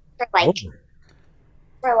for a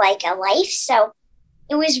life. So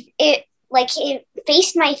it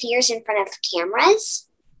faced my fears in front of cameras,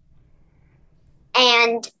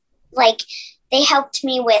 and like they helped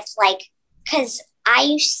me with because I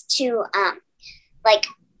used to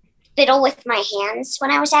fiddle with my hands when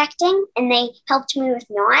I was acting, and they helped me with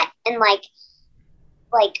not and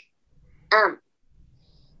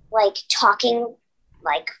talking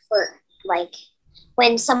for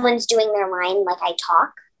when someone's doing their line, I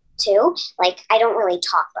talk too. I don't really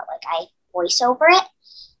talk, but I voice over it.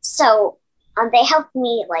 So they helped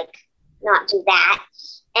me not do that,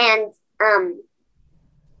 and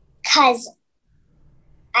because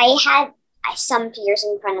I had some fears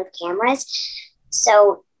in front of cameras,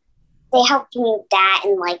 so they helped me with that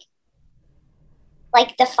and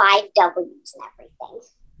the 5 W's and everything.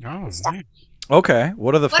 Oh, and stuff. Nice. Okay,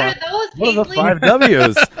 what are the What are those, What are the Paisley? 5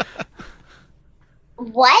 W's?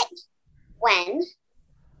 What, when,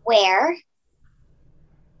 where,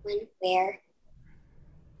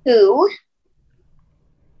 who,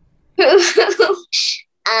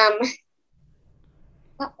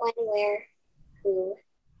 what, when, where, who.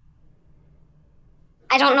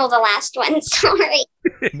 I don't know the last one, sorry.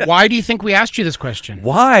 Why do you think we asked you this question?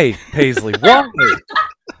 Why, Paisley? Why?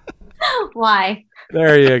 Why?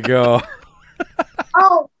 There you go.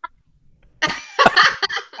 Oh,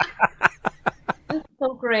 That's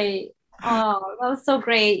so great. Oh, that was so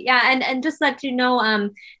great. Yeah, and just let you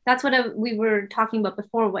know, that's what we were talking about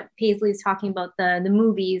before. What Paisley's talking about the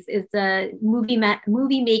movies is the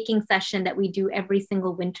movie making session that we do every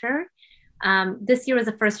single winter. This year was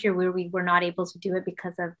the first year where we were not able to do it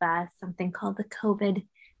because of something called the COVID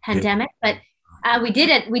pandemic, but we did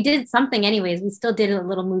it. We did something anyways. We still did a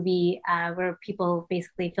little movie where people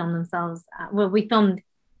basically filmed themselves. We filmed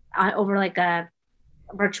over a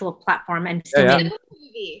virtual platform and still made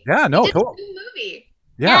Movie. Yeah, no, We did cool. a movie.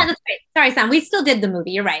 Yeah, that's great. Sorry, Sam. We still did the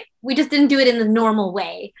movie. You're right. We just didn't do it in the normal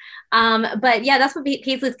way. But yeah, that's what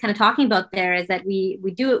Paisley's kind of talking about there is that we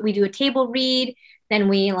do a table read, then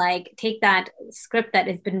we like take that script that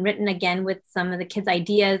has been written again with some of the kids'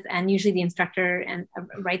 ideas, and usually the instructor and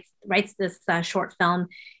writes this short film,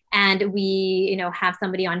 and we have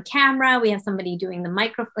somebody on camera. We have somebody doing the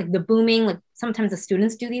micro, like the booming. Like sometimes the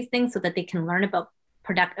students do these things so that they can learn about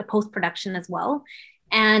post production as well.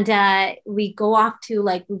 And we go off to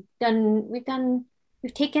like we've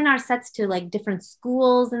taken our sets to like different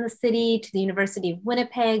schools in the city, to the University of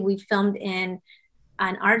Winnipeg. We've filmed in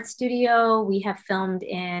an art studio. We have filmed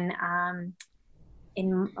in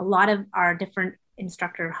a lot of our different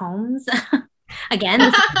instructor homes. Again,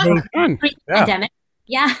 this is pre-pandemic.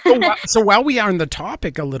 Yeah. So while we are on the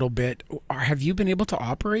topic a little bit, have you been able to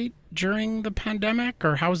operate during the pandemic,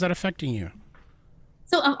 or how is that affecting you?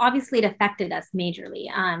 So obviously it affected us majorly.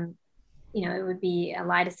 It would be a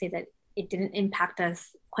lie to say that it didn't impact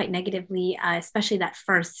us quite negatively, especially the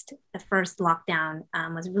first lockdown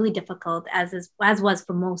was really difficult, as was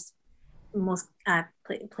for most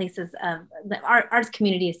places of the arts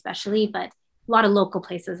community, especially, but a lot of local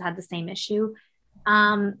places had the same issue.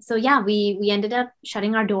 So yeah, we ended up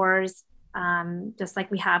shutting our doors, just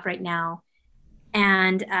like we have right now.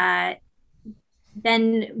 And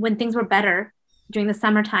then when things were better, during the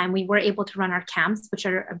summertime, we were able to run our camps, which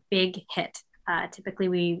are a big hit. Typically,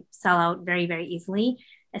 we sell out very, very easily,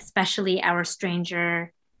 especially our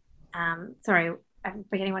stranger. Sorry, I'm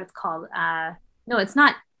forgetting what it's called. No, it's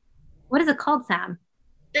not. What is it called, Sam?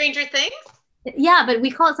 Stranger Things? Yeah, but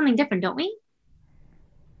we call it something different, don't we?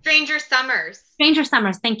 Stranger Summers. Stranger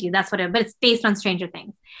Summers, thank you. That's what it, but it's based on Stranger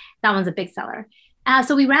Things. That one's a big seller.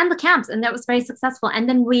 So we ran the camps, and that was very successful. And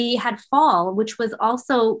then we had fall, which was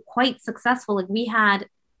also quite successful. Like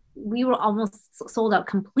we were almost sold out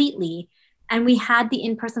completely. And we had the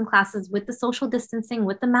in-person classes with the social distancing,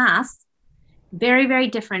 with the masks. Very, very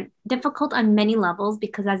difficult on many levels,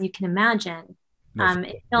 because as you can imagine,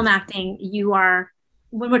 in film acting,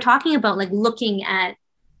 when we're talking about like looking at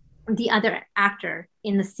the other actor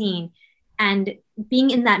in the scene and being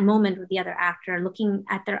in that moment with the other actor, looking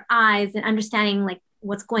at their eyes and understanding like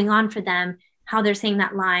what's going on for them, how they're saying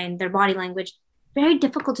that line, their body language, very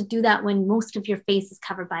difficult to do that when most of your face is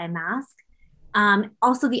covered by a mask.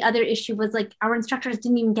 Also, the other issue was like our instructors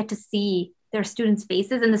didn't even get to see their students'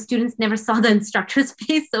 faces, and the students never saw the instructor's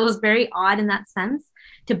face. So it was very odd in that sense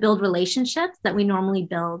to build relationships that we normally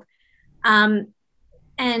build.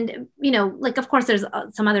 And, like, of course, there's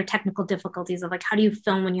some other technical difficulties of like, how do you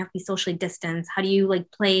film when you have to be socially distanced? How do you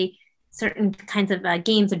like play certain kinds of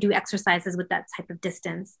games or do exercises with that type of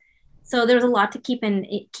distance? So there's a lot to keep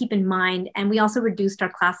in mind. And we also reduced our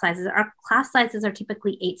class sizes. Our class sizes are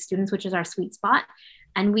typically 8 students, which is our sweet spot.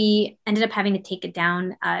 And we ended up having to take it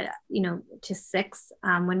down, to 6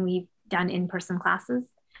 when we done in-person classes.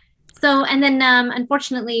 So, and then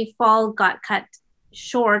unfortunately, fall got cut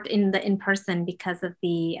short in the in-person because of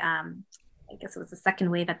the, I guess it was the second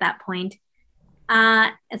wave at that point,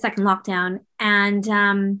 a second lockdown.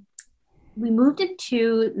 And we moved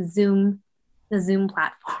into the Zoom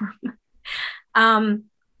platform,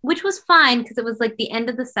 which was fine because it was like the end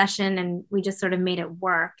of the session and we just sort of made it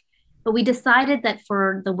work. But we decided that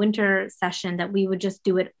for the winter session that we would just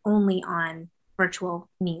do it only on virtual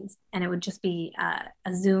means, and it would just be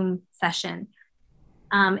a Zoom session.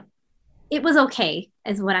 It was okay,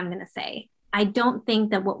 is what I'm going to say. I don't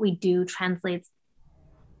think that what we do translates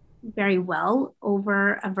very well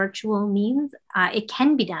over a virtual means. It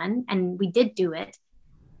can be done, and we did do it.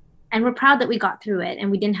 And we're proud that we got through it, and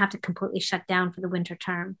we didn't have to completely shut down for the winter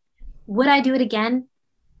term. Would I do it again?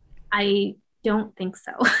 I don't think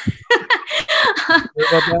so.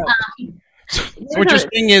 So what you're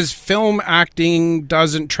saying is film acting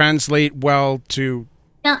doesn't translate well to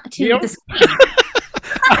the screen.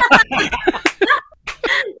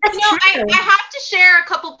 I have to share a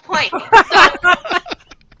couple points.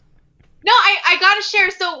 No, I got to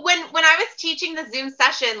share. So when I was teaching the Zoom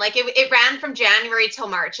session, like it ran from January till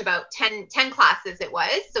March, about 10 classes it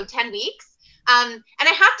was, so 10 weeks. And I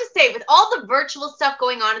have to say, with all the virtual stuff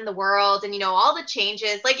going on in the world and, all the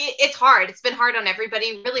changes, like it's hard. It's been hard on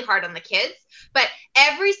everybody, really hard on the kids. But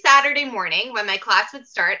every Saturday morning when my class would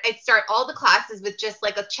start, I'd start all the classes with just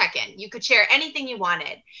like a check-in. You could share anything you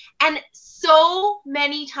wanted. And so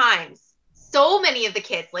many times, so many of the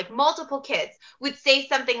kids, like multiple kids, would say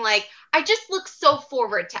something like, I just look so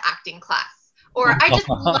forward to acting class. Or I just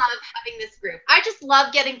love having this group. I just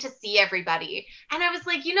love getting to see everybody. And I was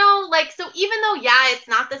like, like, so even though, yeah, it's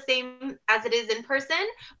not the same as it is in person,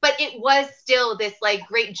 but it was still this like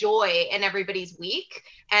great joy in everybody's week.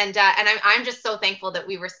 And I'm just so thankful that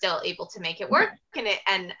we were still able to make it work.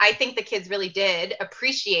 And I think the kids really did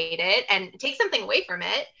appreciate it and take something away from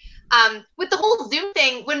it. With the whole Zoom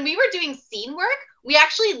thing, when we were doing scene work, we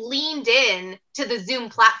actually leaned in to the Zoom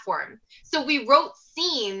platform. So we wrote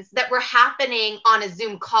scenes that were happening on a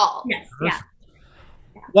Zoom call. Yes. Yeah.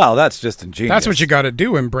 Wow, that's just ingenious. That's what you got to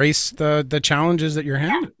do. Embrace the challenges that you're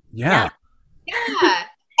having. Yeah.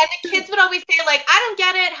 And the kids would always say, like, I don't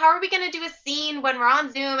get it. How are we going to do a scene when we're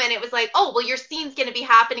on Zoom? And it was like, oh, well, your scene's going to be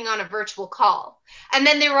happening on a virtual call. And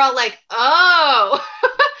then they were all like, oh.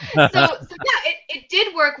 so yeah, it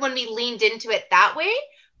did work when we leaned into it that way.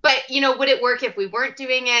 But, would it work if we weren't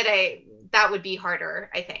doing it? That would be harder,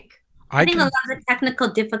 I think. I think a lot of the technical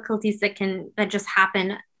difficulties that just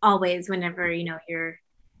happen always whenever, you're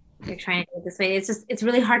trying to do it this way. It's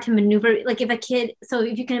really hard to maneuver. Like if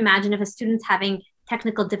you can imagine if a student's having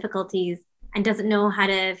technical difficulties and doesn't know how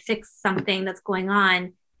to fix something that's going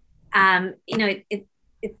on, it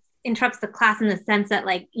interrupts the class in the sense that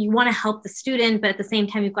like you want to help the student, but at the same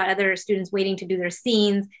time, you've got other students waiting to do their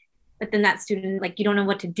scenes. But then that student, like, you don't know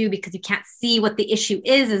what to do because you can't see what the issue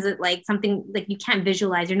is. Is it like something like you can't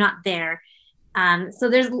visualize? You're not there. So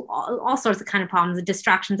there's all sorts of kind of problems, the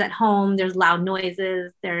distractions at home, there's loud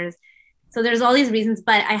noises, there's all these reasons.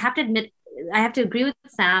 But I have to admit, I have to agree with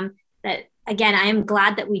Sam that, again, I am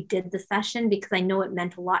glad that we did the session because I know it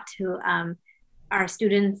meant a lot to our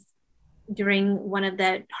students during one of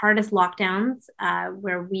the hardest lockdowns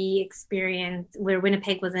where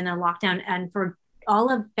Winnipeg was in a lockdown, and for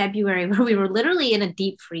all of February, where we were literally in a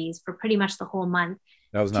deep freeze for pretty much the whole month.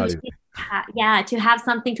 That was not easy. To have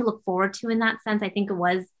something to look forward to in that sense, I think it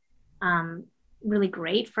was really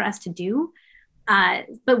great for us to do.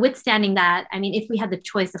 But withstanding that, I mean, if we had the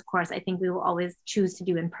choice, of course, I think we will always choose to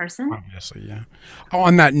do in person. Obviously, yeah.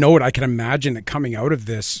 On that note, I can imagine that coming out of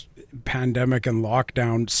this pandemic and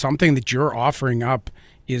lockdown, something that you're offering up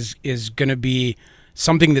is going to be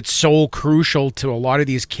something that's so crucial to a lot of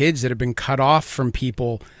these kids that have been cut off from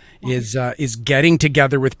people is getting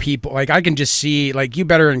together with people. Like, I can just see, like, you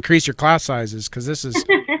better increase your class sizes because this is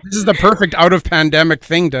the perfect out of pandemic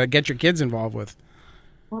thing to get your kids involved with.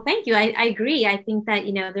 Well, thank you. I agree. I think that,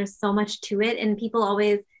 there's so much to it, and people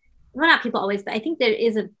always, well, not people always, but I think there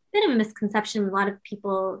is a bit of a misconception. A lot of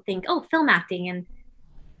people think, oh, film acting, and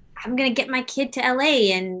I'm going to get my kid to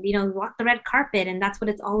LA and, walk the red carpet, and that's what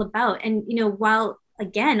it's all about. And, while,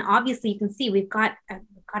 again, obviously you can see we've got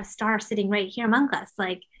a star sitting right here among us.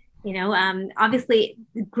 Like, obviously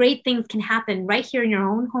great things can happen right here in your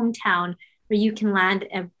own hometown where you can land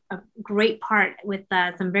a great part with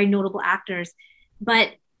some very notable actors. But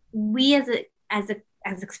we as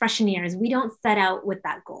expressioneers, we don't set out with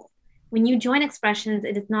that goal. When you join Expressions,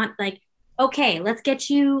 it is not like, okay, let's get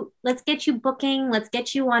you booking, let's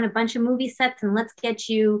get you on a bunch of movie sets, and let's get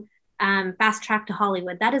you fast track to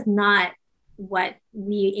Hollywood. That is not what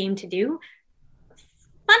we aim to do.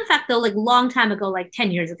 Fun fact though, like long time ago, like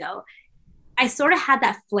 10 years ago, I sort of had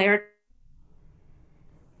that flair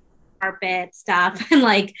carpet stuff and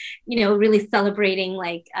like, really celebrating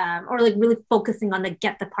or like really focusing on the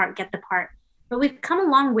get the part. But we've come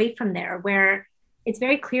a long way from there where it's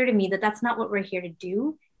very clear to me that that's not what we're here to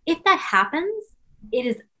do. If that happens, it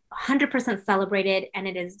is 100% celebrated and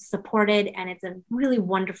it is supported and it's a really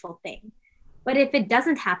wonderful thing. But if it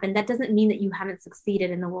doesn't happen, that doesn't mean that you haven't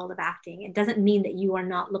succeeded in the world of acting. It doesn't mean that you are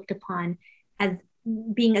not looked upon as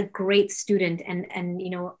being a great student and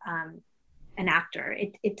an actor.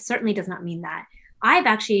 It certainly does not mean that. I've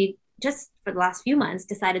actually just for the last few months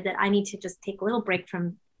decided that I need to just take a little break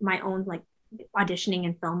from my own like auditioning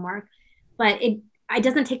and film work. But it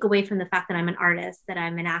doesn't take away from the fact that I'm an artist, that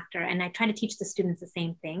I'm an actor, and I try to teach the students the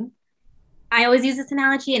same thing. I always use this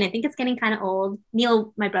analogy, and I think it's getting kind of old.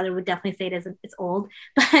 Neil, my brother, would definitely say it's old,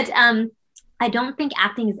 but I don't think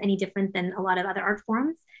acting is any different than a lot of other art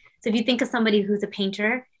forms. So if you think of somebody who's a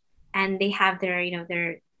painter, and they have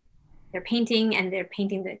their painting, and they're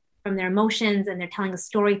painting from their emotions, and they're telling a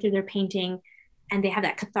story through their painting, and they have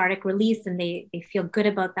that cathartic release, and they feel good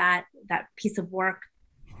about that piece of work.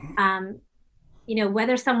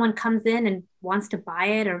 Whether someone comes in and wants to buy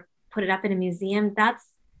it or put it up in a museum, that's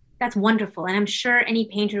wonderful. And I'm sure any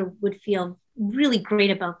painter would feel really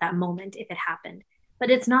great about that moment if it happened,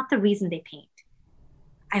 but it's not the reason they paint.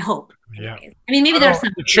 I hope. Yeah. Anyways. I mean, maybe there's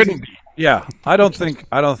some. It shouldn't be. Yeah. I don't think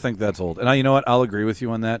that's old. And you know what? I'll agree with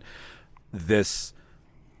you on that. This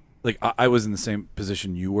like I was in the same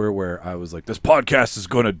position you were, where I was like, this podcast is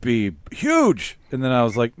going to be huge, and then I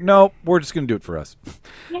was like, no, we're just going to do it for us.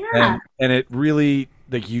 Yeah. And it really,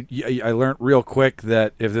 like I learned real quick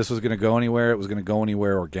that if this was going to go anywhere, it was going to go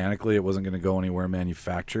anywhere organically. It wasn't going to go anywhere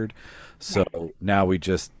manufactured. So now we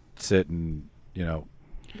just sit and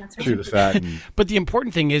That's chew the fat. And, But the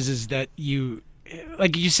important thing is that you,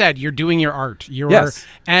 like you said, you're doing your art. Yes.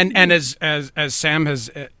 And as Sam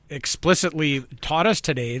has explicitly taught us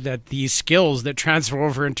today, that these skills that transfer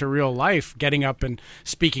over into real life, getting up and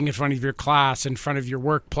speaking in front of your class, in front of your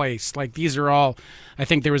workplace, like these are all, I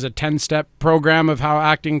think there was a 10-step program of how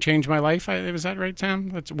acting changed my life. Was that right, Sam?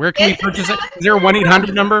 Where can we purchase it? Is there a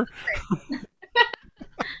 1-800 number?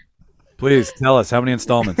 please tell us how many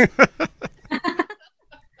installments.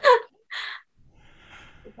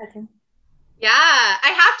 Yeah, I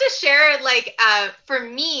have to share, like, for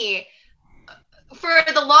me, for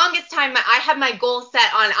the longest time, I had my goal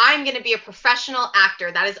set on I'm going to be a professional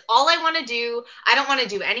actor. That is all I want to do. I don't want to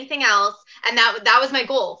do anything else. And that was my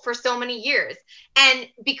goal for so many years. And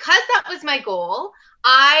because that was my goal,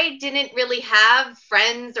 I didn't really have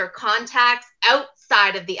friends or contacts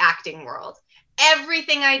outside of the acting world.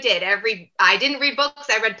 Everything I did, I didn't read books,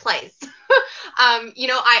 I read plays.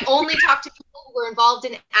 I only talked to people who were involved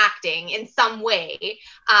in acting in some way.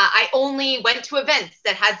 I only went to events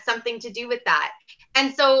that had something to do with that.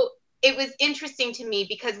 And so it was interesting to me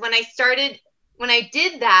because when I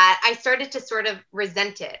did that, I started to sort of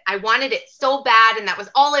resent it. I wanted it so bad, and that was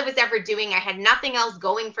all I was ever doing. I had nothing else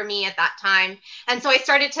going for me at that time. And so I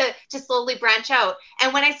started to slowly branch out.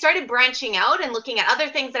 And when I started branching out and looking at other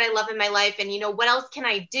things that I love in my life and, what else can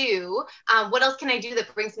I do? What else can I do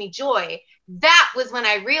that brings me joy? That was when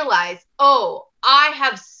I realized, oh, I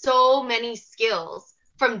have so many skills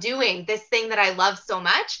from doing this thing that I love so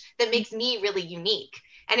much that makes me really unique.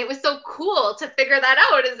 And it was so cool to figure that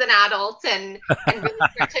out as an adult and really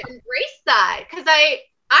start to embrace that. Because I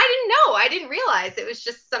didn't know. I didn't realize it was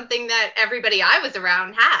just something that everybody I was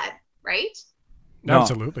around had, right? No,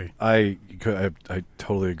 Absolutely. I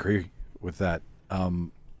totally agree with that.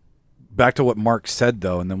 Back to what Mark said,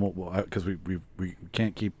 though, and then because we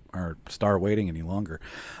can't keep our star waiting any longer.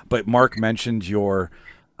 But Mark mentioned your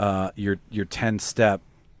 10-step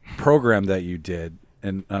program that you did.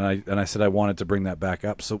 And I said I wanted to bring that back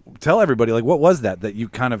up. So tell everybody, like, what was that you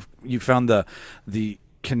found the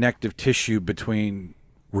connective tissue between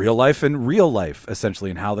real life and real life, essentially,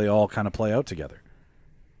 and how they all kind of play out together?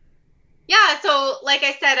 Yeah. So like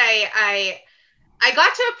I said, I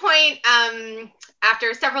got to a point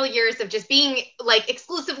after several years of just being like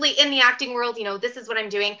exclusively in the acting world, this is what I'm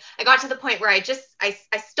doing. I got to the point where I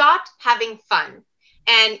stopped having fun.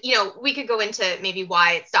 And, we could go into maybe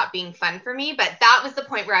why it stopped being fun for me, but that was the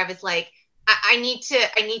point where I was like, I need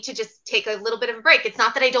to just take a little bit of a break. It's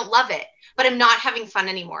not that I don't love it, but I'm not having fun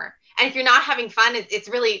anymore. And if you're not having fun, it's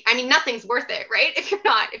really, nothing's worth it, right? If you're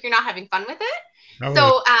not having fun with it. Oh,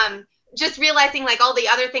 So, just realizing like all the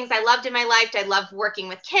other things I loved in my life. I love working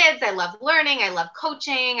with kids. I love learning. I love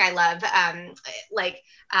coaching. I love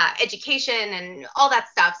education and all that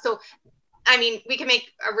stuff. So we can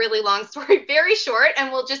make a really long story very short,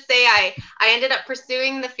 and we'll just say I ended up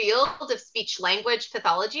pursuing the field of speech language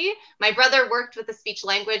pathology. My brother worked with a speech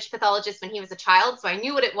language pathologist when he was a child, so I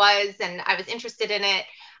knew what it was and I was interested in it.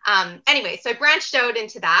 Anyway, so I branched out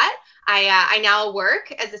into that. I now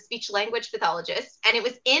work as a speech language pathologist, and it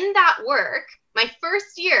was in that work, my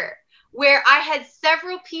first year, where I had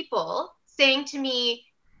several people saying to me,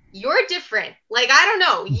 you're different. Like, I don't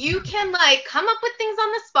know, you can like come up with things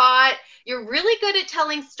on the spot. You're really good at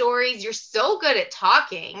telling stories. You're so good at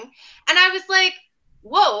talking. And I was like,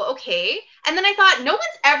 whoa, okay. And then I thought, no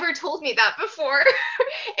one's ever told me that before.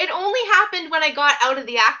 It only happened when I got out of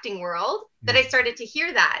the acting world that I started to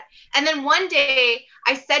hear that. And then one day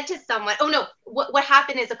I said to someone, oh no, what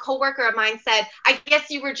happened is a coworker of mine said, I guess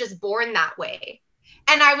you were just born that way.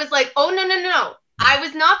 And I was like, oh, no. I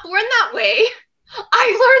was not born that way.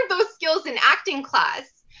 I learned those skills in acting class.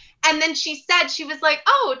 And then she was like,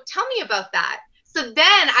 oh, tell me about that. So then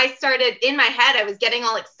I started, in my head, I was getting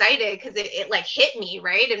all excited because it like hit me,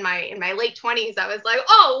 right? In my late 20s, I was like,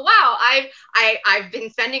 oh, wow, I've been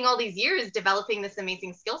spending all these years developing this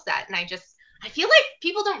amazing skill set. And I feel like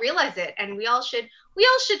people don't realize it. And we all should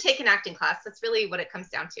take an acting class. That's really what it comes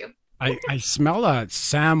down to. I smell a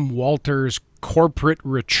Sam Walters corporate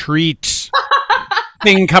retreat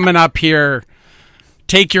thing coming up here.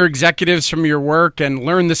 Take your executives from your work and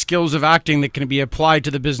learn the skills of acting that can be applied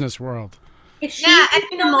to the business world. Yeah,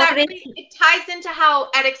 and that really, it ties into how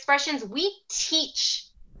at Expressions we teach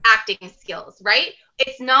acting skills, right?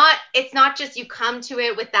 It's not just you come to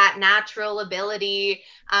it with that natural ability.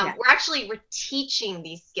 We're teaching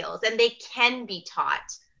these skills, and they can be taught.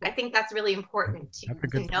 I think that's really important to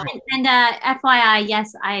know. And FYI,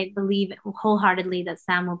 yes, I believe wholeheartedly that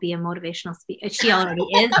Sam will be a motivational speaker. She already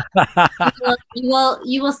is.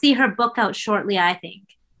 You will see her book out shortly, I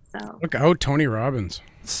think. So look out, Tony Robbins.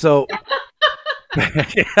 So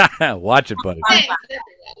watch it, buddy.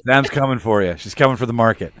 Sam's coming for you. She's coming for the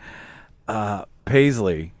market.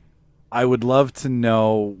 Paisley, I would love to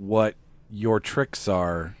know what your tricks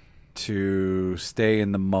are to stay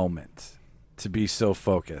in the moment, to be so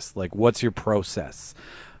focused. Like, what's your process?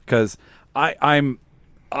 Because from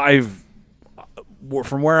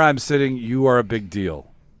where I'm sitting, you are a big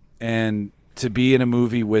deal, and to be in a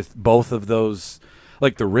movie with both of those,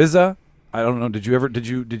 like the RZA. I don't know. Did you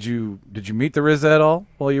meet the RZA at all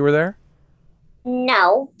while you were there?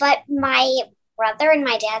 No, but my brother and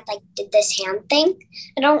my dad like did this hand thing.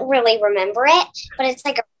 I don't really remember it, but it's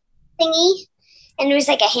like a thingy, and it was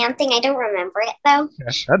like a hand thing. I don't remember it though.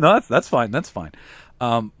 Yeah. No, that's fine. That's fine.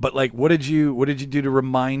 But like, what did you do to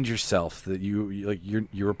remind yourself that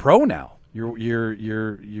you're a pro now? You're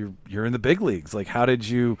in the big leagues. Like, how did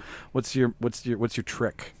you? What's your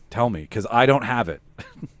trick? Tell me, because I don't have it.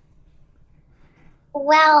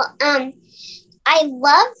 Well, I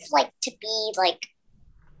love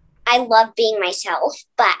I love being myself,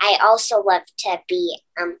 but I also love to be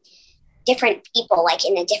different people, like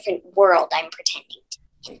in a different world I'm pretending to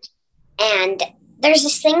be in. And there's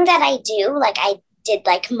this thing that I do, like I did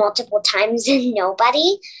like multiple times in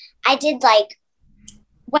Nobody. I did like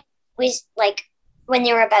when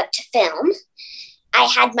they were about to film, I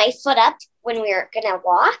had my foot up when we were gonna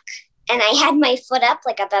walk. And I had my foot up,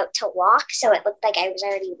 like about to walk, so it looked like I was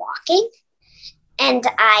already walking. And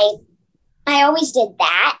I always did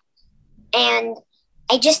that. And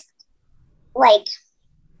I just, like,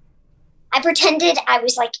 I pretended I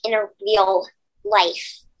was, like, in a real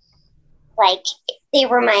life. Like, they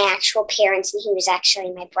were my actual parents, and he was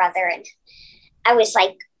actually my brother. And I was,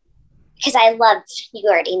 like, because I loved, you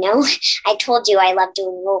already know, I told you I love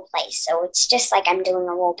doing role plays. So it's just like I'm doing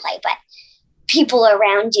a role play, but people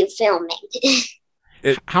around you filming.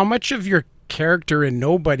 How much of your character in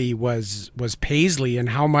Nobody was Paisley, and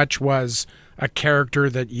how much was a character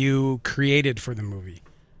that you created for the movie?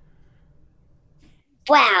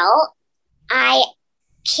 Well,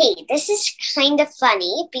 this is kind of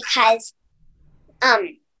funny because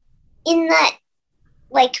in the,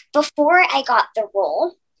 like, before I got the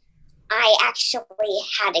role, I actually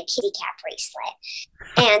had a kitty cat bracelet.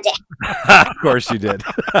 And of course you did.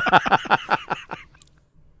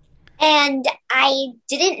 And I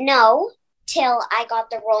didn't know till I got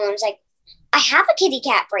the role. And I was like, I have a kitty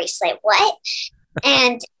cat bracelet. What?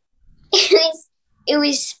 And it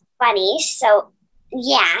was funny. So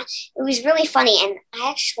yeah, it was really funny. And I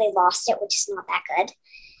actually lost it, which is not that good.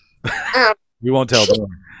 You won't tell them.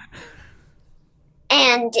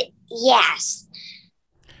 And yes.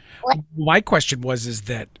 My question is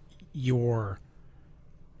that your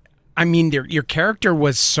character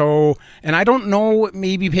was so, and I don't know,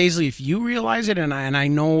 maybe Paisley, if you realize it, and I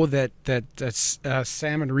know that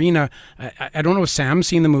Sam and Rena, I don't know if Sam's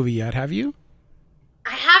seen the movie yet. Have you?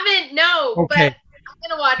 I haven't, no, okay. But I'm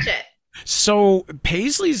gonna watch it. So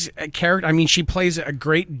Paisley's character, she plays a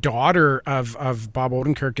great daughter of Bob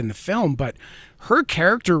Odenkirk in the film, but her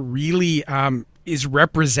character really is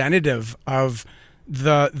representative of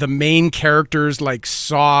the main character's like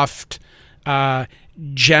soft,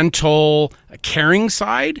 gentle, caring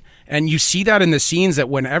side. And you see that in the scenes, that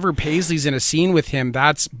whenever Paisley's in a scene with him,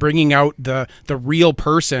 that's bringing out the real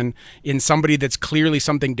person in somebody that's clearly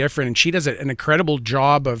something different. And she does an incredible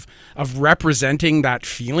job of representing that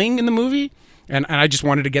feeling in the movie. And I just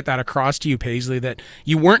wanted to get that across to you, Paisley, that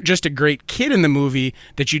you weren't just a great kid in the movie,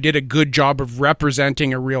 that you did a good job of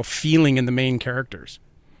representing a real feeling in the main characters.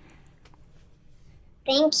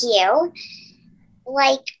 Thank you.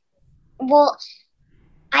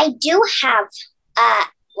 I do have,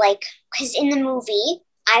 because in the movie,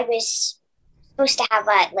 I was supposed to have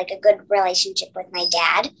a good relationship with my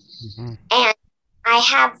dad. Mm-hmm. And I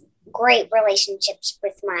have great relationships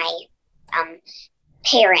with my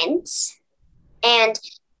parents. And,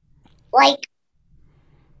 it's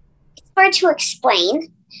hard to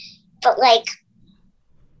explain, but,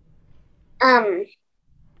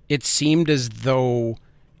 it seemed as though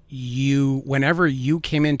whenever you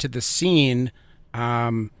came into the scene,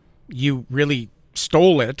 you really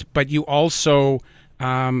stole it, but you also,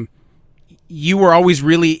 you were always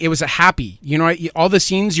really, it was a happy, all the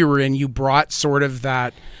scenes you were in, you brought sort of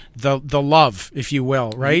that, the love, if you will,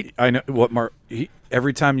 right? I know what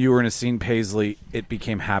every time you were in a scene, Paisley, it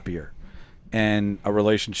became happier, and a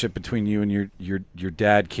relationship between you and your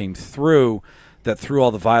dad came through. That through all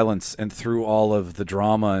the violence and through all of the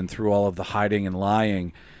drama and through all of the hiding and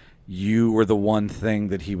lying, you were the one thing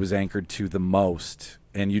that he was anchored to the most.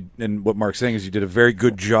 And what Mark's saying is you did a very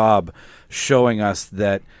good job showing us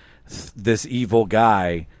that this evil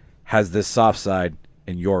guy has this soft side,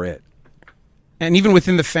 and you're it. And even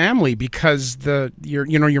within the family, because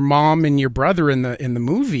your mom and your brother in the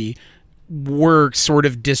movie were sort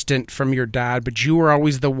of distant from your dad, but you were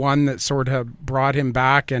always the one that sort of brought him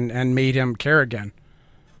back and made him care again.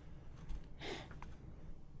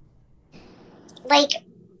 Like,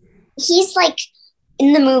 he's like,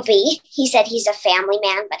 in the movie, he said he's a family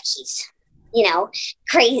man, but he's,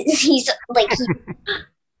 crazy. He's like,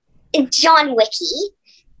 John Wicky.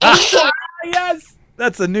 Yes,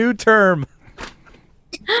 that's a new term.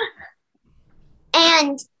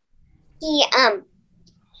 And he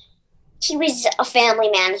was a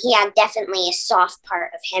family man. He had definitely a soft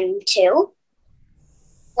part of him too.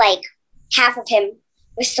 Like, half of him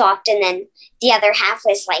was soft, and then the other half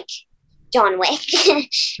was like John Wick.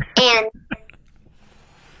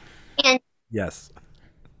 and yes,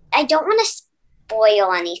 I don't want to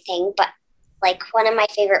spoil anything, but like one of my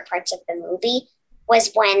favorite parts of the movie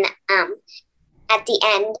was when at the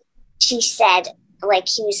end she said, like,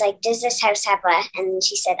 he was like, does this house have a, and then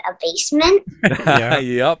she said, a basement? Yeah.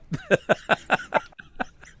 Yep.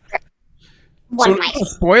 So don't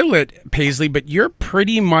spoil it, Paisley, but you're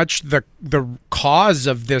pretty much the cause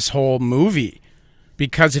of this whole movie,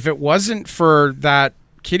 because if it wasn't for that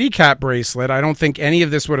kitty cat bracelet, I don't think any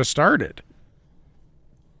of this would have started.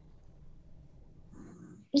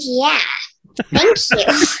 Yeah. Thank you.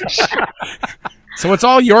 So it's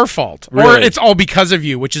all your fault, really? Or it's all because of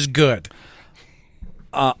you, which is good.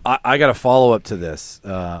 I got a follow up to this.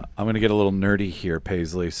 I'm going to get a little nerdy here,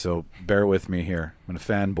 Paisley. So bear with me here. I'm a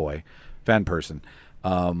fan person.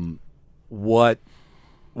 What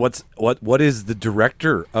is the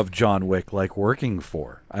director of John Wick like working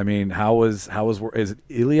for? I mean, is it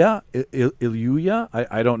Ilya? Ilya?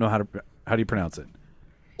 I don't know how do you pronounce it?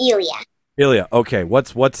 Ilya. Okay.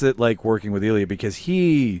 What's it like working with Ilya? Because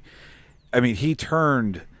he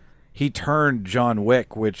turned John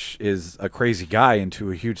Wick, which is a crazy guy, into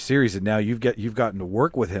a huge series, and now you've gotten to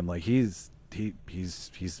work with him. Like he's Ilya.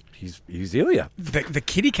 The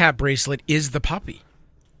kitty cat bracelet is the puppy.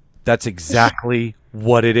 That's exactly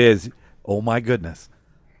what it is. Oh my goodness,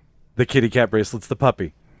 the kitty cat bracelet's the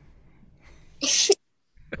puppy.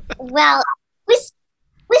 Well, it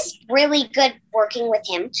was really good working with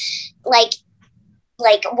him. Like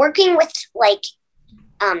working with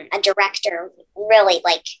a director really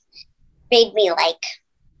made me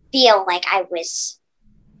feel like I was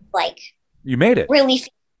you made it really,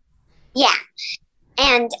 yeah.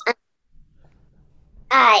 And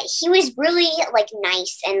he was really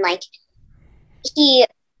nice, and he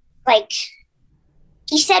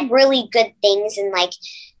said really good things, and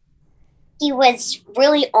he was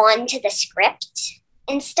really on to the script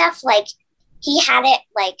and stuff. He had it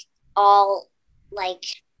all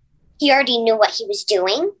he already knew what he was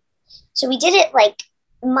doing, so we did it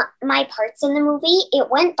my parts in the movie. It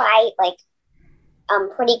went by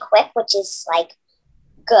pretty quick, which is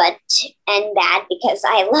good and bad because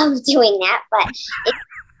I love doing that, but it's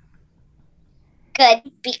good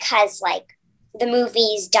because the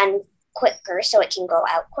movie's done quicker, so it can go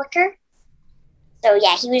out quicker. So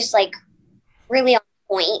yeah, he was really on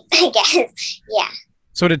point, I guess. Yeah.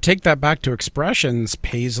 So to take that back to Expressions,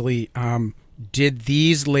 Paisley, did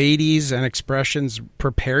these ladies and Expressions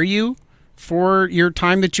prepare you for your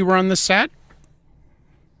time that you were on the set?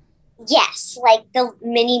 Yes, the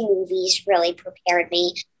mini movies really prepared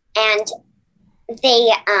me, and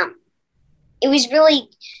they it was really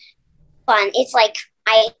fun. It's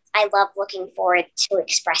I love looking forward to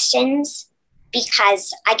Expressions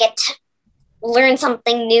because I get to learn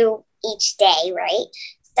something new each day, right?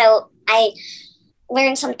 So I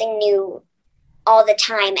learn something new all the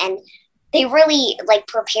time, and they really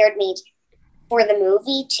prepared me for the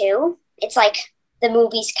movie too. It's the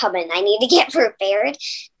movie's coming, I need to get prepared.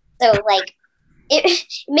 So it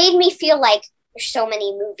made me feel there's so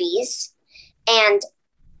many movies, and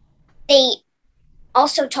they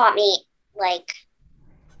also taught me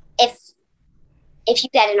if you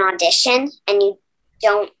get an audition and you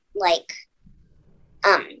don't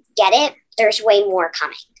get it, there's way more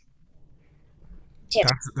coming.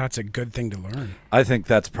 That's a good thing to learn. I think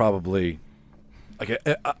that's probably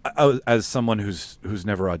as someone who's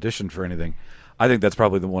never auditioned for anything, I think that's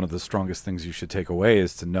probably one of the strongest things you should take away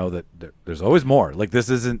is to know that there's always more. This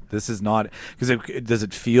is not because does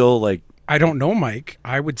it feel I don't know, Mike.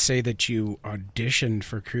 I would say that you auditioned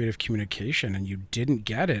for creative communication and you didn't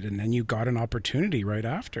get it, and then you got an opportunity right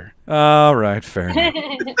after. All right, fair enough.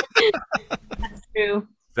 That's true.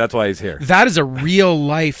 That's why he's here. That is a real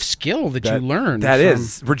life skill that you learned. That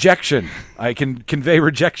is rejection. I can convey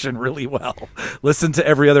rejection really well. Listen to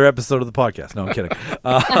every other episode of the podcast. No, I'm kidding.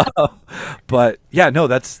 But yeah, no,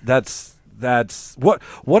 that's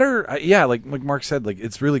what are like Mark said, like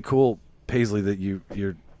it's really cool, Paisley, that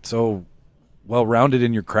you're so well rounded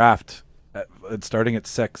in your craft. Starting at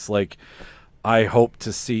 6, like I hope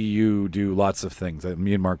to see you do lots of things.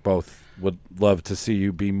 Me and Mark both would love to see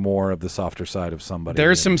you be more of the softer side of somebody.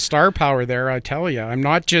 There's some star power there, I tell you. I'm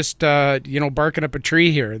not just barking up a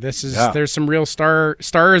tree here. There's some real star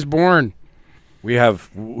is born. We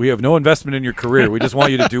have no investment in your career. We just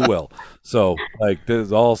want you to do well. So like this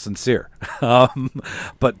is all sincere. But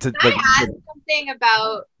Can I add something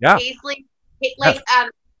about Paisley? Like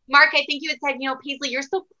Mark, I think you had said, Paisley, you're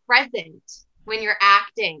so present when you're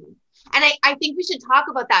acting. And I think we should talk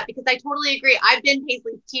about that because I totally agree. I've been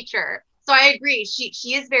Paisley's teacher. So I agree.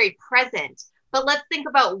 She is very present. But let's think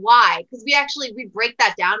about why. Because we break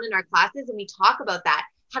that down in our classes and we talk about that.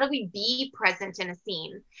 How do we be present in a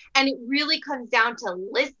scene? And it really comes down to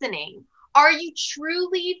listening. Are you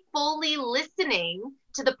truly, fully listening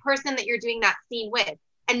to the person that you're doing that scene with?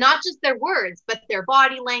 And not just their words, but their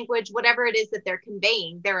body language, whatever it is that they're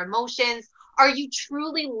conveying, their emotions. Are you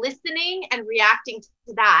truly listening and reacting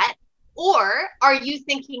to that? Or are you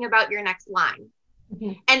thinking about your next line?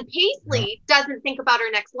 Mm-hmm. And Paisley doesn't think about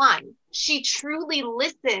her next line. She truly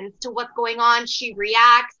listens to what's going on. She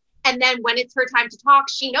reacts. And then when it's her time to talk,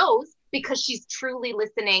 she knows because she's truly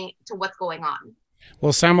listening to what's going on.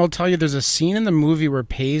 Well, Sam, I'll tell you, there's a scene in the movie where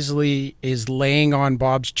Paisley is laying on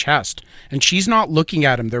Bob's chest and she's not looking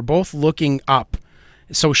at him. They're both looking up.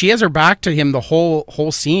 So she has her back to him the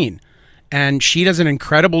whole scene. And she does an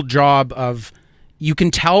incredible job of, you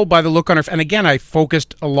can tell by the look on her. And again, I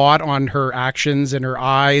focused a lot on her actions and her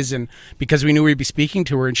eyes, and because we knew we'd be speaking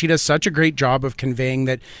to her, and she does such a great job of conveying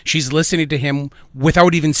that she's listening to him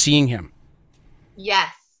without even seeing him.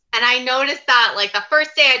 Yes. And I noticed that like the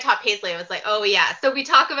first day I taught Paisley, I was like, oh yeah. So we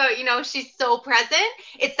talk about, she's so present.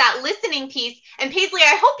 It's that listening piece. And Paisley,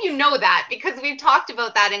 I hope you know that because we've talked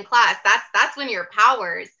about that in class. That's when your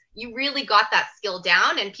powers, you really got that skill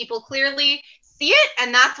down and people clearly see it.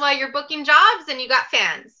 And that's why you're booking jobs and you got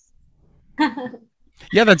fans.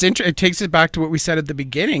 Yeah, that's interesting. It takes it back to what we said at the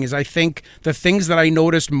beginning is I think the things that I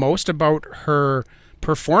noticed most about her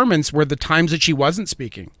performance were the times that she wasn't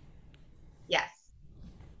speaking. Yes.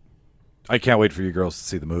 I can't wait for you girls to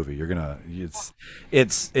see the movie. You're gonna,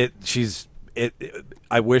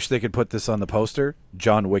 I wish they could put this on the poster.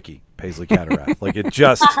 John Wicky, Paisley Cataract. Like it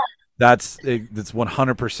just, that's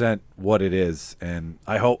 100% what it is. And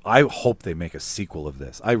I hope they make a sequel of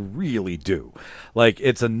this. I really do. Like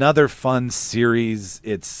it's another fun series.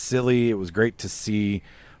 It's silly. It was great to see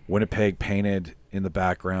Winnipeg painted in the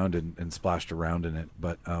background and splashed around in it.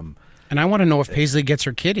 But and I want to know if Paisley gets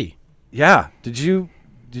her kitty. Yeah. Did you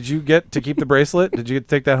get to keep the bracelet? Did you get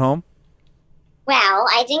to take that home? Well,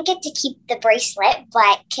 I didn't get to keep the bracelet,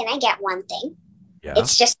 but can I get one thing? Yeah.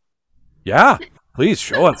 It's just... Yeah, please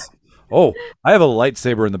show us. Oh, I have a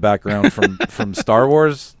lightsaber in the background from Star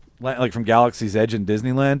Wars, like from Galaxy's Edge in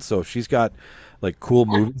Disneyland. So if she's got like cool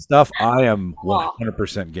movie stuff, I am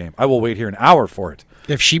 100% game. I will wait here an hour for it.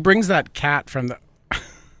 If she brings that cat from the...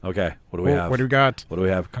 Okay, what do we have? What do we got? What do we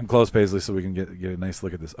have? Come close, Paisley, so we can get a nice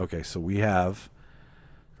look at this. Okay, so we have...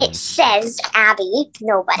 It says Abby,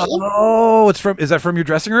 nobody. Oh, is that from your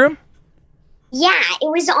dressing room? Yeah, it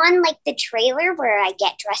was on like the trailer where I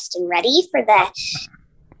get dressed and ready for the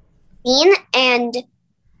scene, and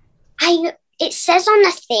it says on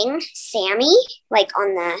the thing Sammy, like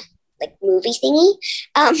on the movie thingy,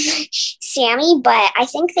 Sammy, but I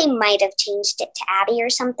think they might have changed it to Abby or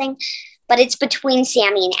something. But it's between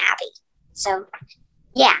Sammy and Abby. So,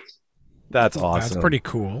 yeah. That's awesome. That's pretty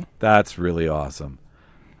cool. That's really awesome.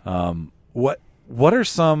 What are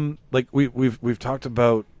some, like we've talked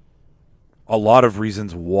about a lot of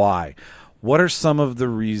reasons why. What are some of the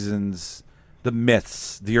reasons, the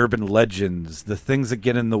myths, the urban legends, the things that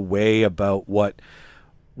get in the way about what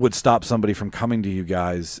would stop somebody from coming to you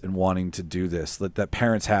guys and wanting to do this that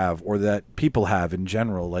parents have or that people have in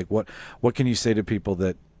general? Like what can you say to people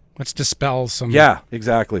that... Let's dispel some... Yeah,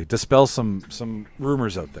 exactly. Dispel some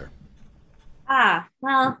rumors out there.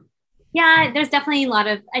 Well, yeah, there's definitely a lot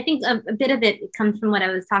of, I think a bit of it comes from what I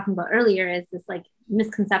was talking about earlier is this like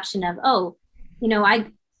misconception of,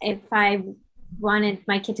 if I wanted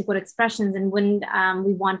my kid to go to expressions and wouldn't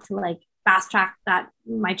we want to like fast track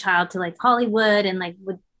my child to like Hollywood and like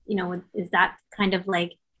would is that kind of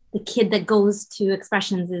like the kid that goes to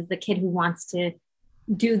expressions is the kid who wants to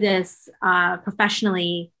do this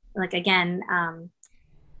professionally, like again,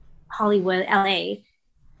 Hollywood, LA.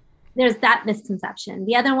 There's that misconception.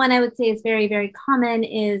 The other one I would say is very, very common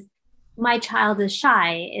is my child is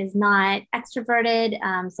shy, is not extroverted.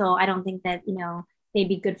 So I don't think that, they'd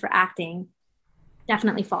be good for acting.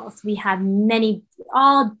 Definitely false. We have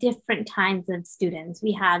all different kinds of students.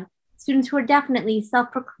 We have students who are definitely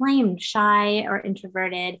self-proclaimed shy or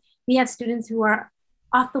introverted. We have students who are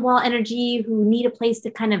off the wall energy, who need a place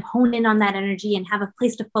to kind of hone in on that energy and have a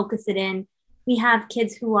place to focus it in. We have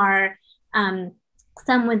kids who are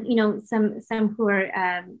some with, some who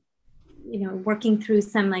are, working through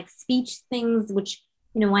some like speech things, which,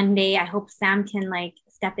 one day I hope Sam can like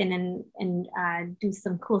step in and do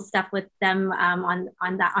some cool stuff with them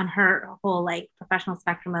on her whole like professional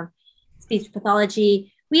spectrum of speech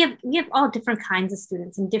pathology. We have all different kinds of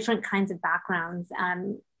students and different kinds of backgrounds.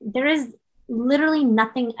 There is literally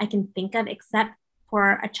nothing I can think of except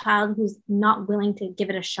for a child who's not willing to give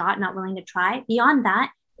it a shot, not willing to try. Beyond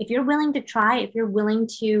that, if you're willing to try, if you're willing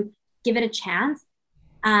to give it a chance,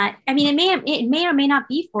 it may or may not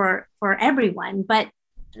be for everyone, but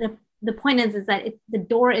the point is that the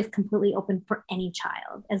door is completely open for any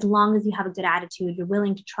child. As long as you have a good attitude, you're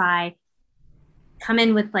willing to try, come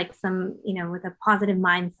in with like some, with a positive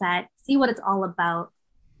mindset, see what it's all about.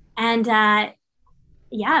 And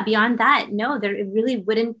beyond that, no, there really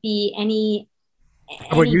wouldn't be any.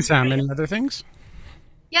 How about you, Sam? Any other things?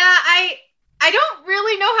 Yeah, I don't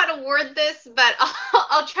really know how to word this, but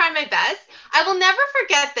I'll try my best. I will never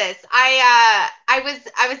forget this. I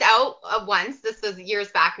was out once. This was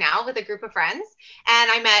years back now with a group of friends,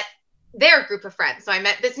 and I met their group of friends. So I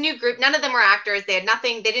met this new group. None of them were actors. They had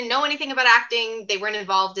nothing. They didn't know anything about acting. They weren't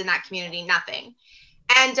involved in that community. Nothing.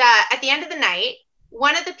 And at the end of the night,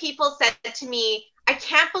 one of the people said to me, "I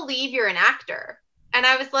can't believe you're an actor." And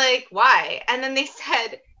I was like, "Why?" And then they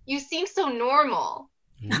said, "You seem so normal."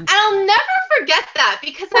 Mm-hmm. And I'll never forget that,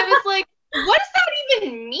 because I was like, what does that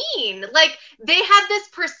even mean? Like, they had this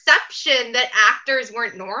perception that actors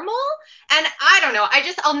weren't normal. And I don't know.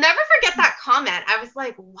 I'll never forget that comment. I was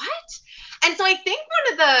like, what? And so I think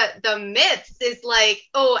one of the myths is like,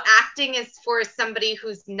 oh, acting is for somebody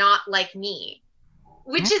who's not like me,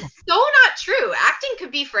 which is so not true. Acting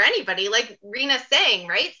could be for anybody, like Rena's saying,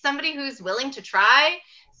 right? Somebody who's willing to try,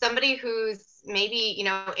 somebody who's maybe,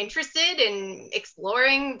 interested in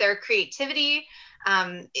exploring their creativity.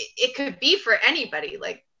 It could be for anybody.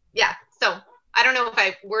 Like, yeah. So I don't know if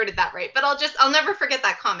I worded that right, but I'll never forget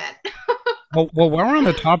that comment. Well, while we're on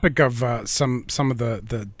the topic of some of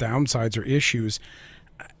the downsides or issues,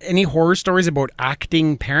 any horror stories about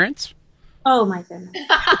acting parents? Oh my goodness.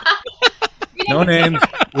 No names.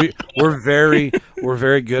 We're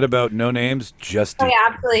very good about no names. Just yeah,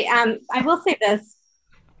 absolutely. I will say this.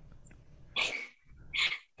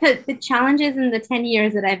 The challenges in the 10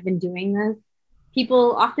 years that I've been doing this,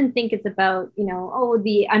 people often think it's about,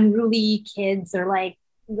 the unruly kids or like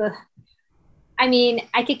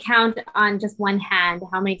I could count on just one hand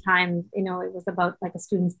how many times, it was about like a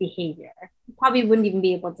student's behavior. Probably wouldn't even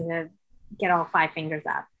be able to get all 5 fingers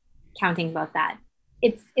up counting about that.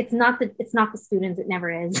 It's not the students. It never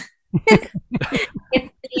is.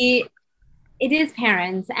 It is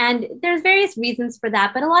parents, and there's various reasons for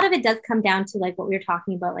that, but a lot of it does come down to like what we were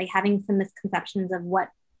talking about, like having some misconceptions of what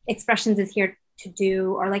expressions is here to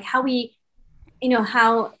do, or like how we,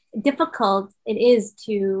 how difficult it is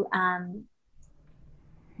to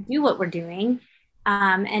do what we're doing.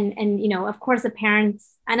 And of course, the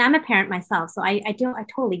parents, and I'm a parent myself, so I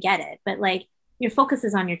totally get it, but like your focus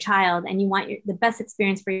is on your child, and you want the best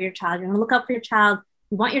experience for your child. You're going to look out for your child.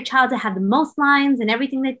 You want your child to have the most lines in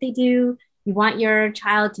everything that they do. You want your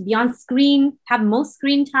child to be on screen, have most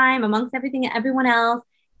screen time amongst everyone else.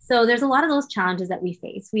 So there's a lot of those challenges that we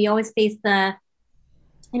face. We always face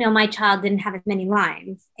my child didn't have as many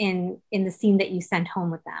lines in the scene that you sent home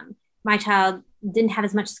with them. My child didn't have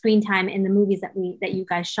as much screen time in the movies that you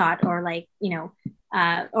guys shot, or like,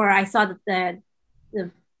 or I saw that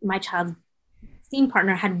my child's scene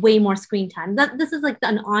partner had way more screen time. This is like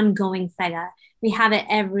an ongoing saga. We have it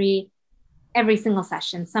every single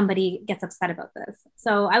session. Somebody gets upset about this.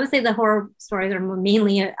 So I would say the horror stories are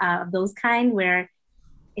mainly of those kind, where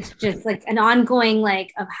it's just like an ongoing,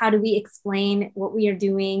 like, of how do we explain what we are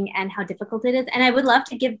doing and how difficult it is. And I would love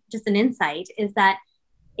to give just an insight, is that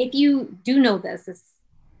if you do know this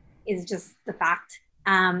is just the fact.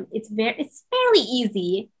 It's fairly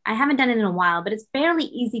easy. I haven't done it in a while, but it's fairly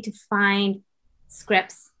easy to find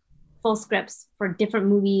full scripts for different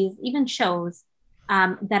movies, even shows,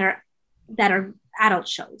 that are adult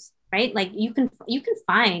shows, right? Like you can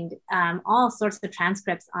find all sorts of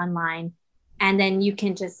transcripts online, and then you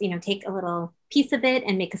can just take a little piece of it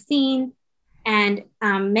and make a scene. And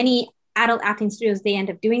many adult acting studios, they end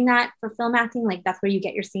up doing that for film acting. Like that's where you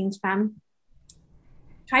get your scenes from.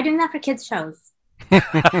 Try doing that for kids shows.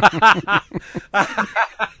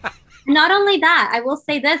 Not only that, I will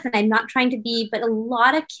say this, and I'm not trying to be, but a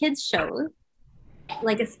lot of kids shows,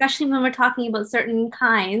 like especially when we're talking about certain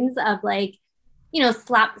kinds of like,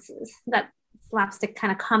 that slapstick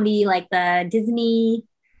kind of comedy, like the Disney,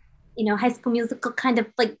 High School Musical kind of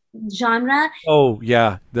like genre. Oh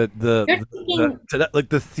yeah, like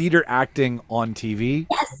the theater acting on TV.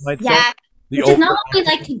 Yes, Yeah. Which is not what we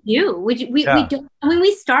like to do. We don't. When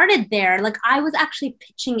we started there, like I was actually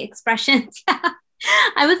pitching expressions.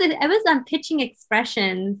 I was pitching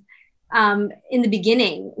expressions in the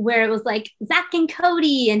beginning, where it was like Zach and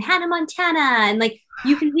Cody and Hannah Montana, and like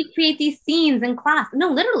you can recreate these scenes in class.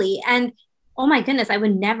 No, literally. And oh my goodness, I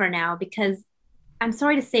would never now, because I'm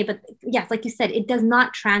sorry to say, but yes, like you said, it does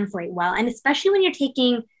not translate well. And especially when you're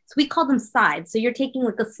taking, so we call them sides. So you're taking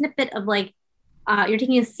like a snippet of like, you're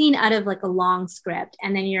taking a scene out of like a long script,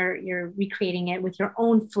 and then you're recreating it with your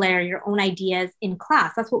own flair, your own ideas in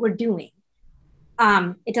class. That's what we're doing.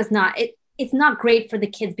 It's not great for the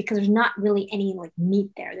kids, because there's not really any like meat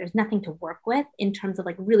there. There's nothing to work with in terms of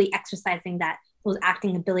like really exercising those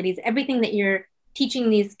acting abilities, everything that you're teaching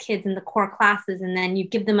these kids in the core classes. And then you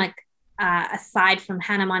give them like aside from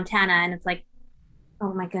Hannah Montana, and it's like,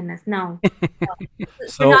 oh my goodness, no.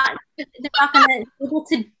 So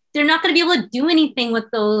they're not going to be able to do anything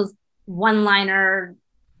with those one-liner,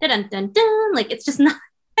 dun dun dun. Like it's just not,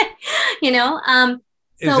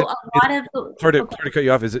 Sorry to cut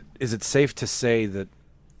you off. Is it safe to say that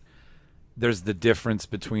there's the difference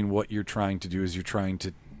between what you're trying to do is you're trying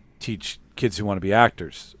to teach kids who want to be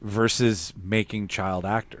actors versus making child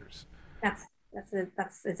actors? That's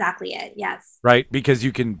exactly it. Yes. Right, because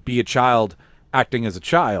you can be a child acting as a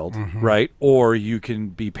child, right? Or you can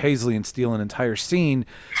be Paisley and steal an entire scene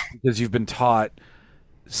because you've been taught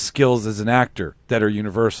skills as an actor that are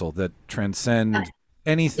universal, that transcend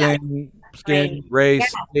anything, skin,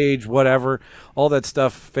 race, age, whatever. All that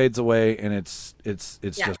stuff fades away, and it's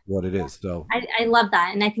just what it is. So I love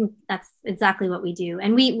that, and I think that's exactly what we do.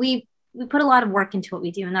 And we put a lot of work into what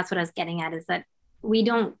we do, and that's what I was getting at, is that we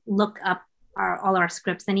don't look up all our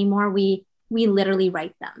scripts anymore. We literally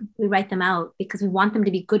write them. We write them out because we want them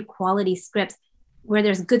to be good quality scripts, where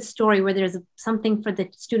there's good story, where there's something for the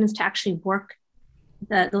students to actually work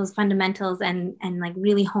those fundamentals and like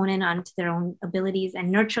really hone in onto their own abilities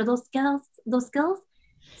and nurture those skills.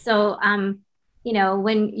 So,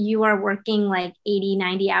 when you are working like 80,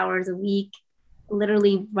 90 hours a week,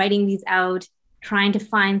 literally writing these out, trying to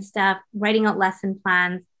find stuff, writing out lesson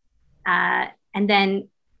plans, and then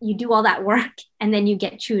you do all that work, and then you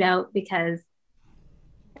get chewed out because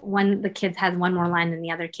one of the kids has one more line than the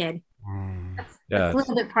other kid. That's a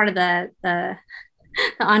little bit part of the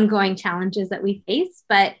ongoing challenges that we face.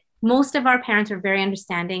 But most of our parents are very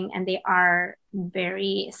understanding, and they are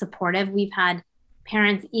very supportive. We've had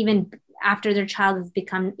parents, even after their child has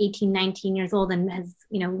become 18, 19 years old and has,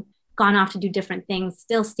 gone off to do different things,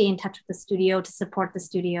 still stay in touch with the studio to support the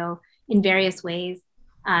studio in various ways.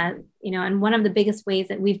 And one of the biggest ways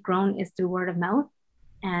that we've grown is through word of mouth.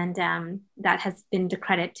 And that has been to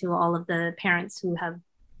credit to all of the parents who have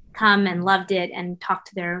come and loved it and talked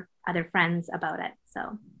to their other friends about it.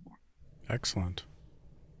 So, yeah. Excellent.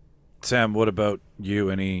 Sam, what about you?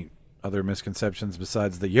 Any other misconceptions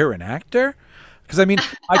besides that you're an actor? Because I mean,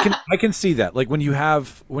 I can see that. Like when you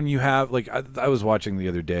have like I was watching the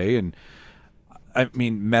other day, and I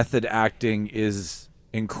mean, method acting is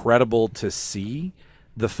incredible to see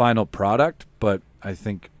the final product, but I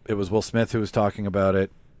think it was Will Smith who was talking about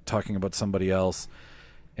somebody else,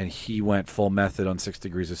 and he went full method on 6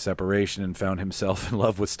 Degrees of Separation and found himself in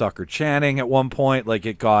love with Stockard Channing at one point. Like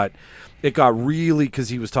it got really, because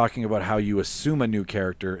he was talking about how you assume a new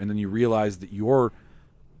character and then you realize that you're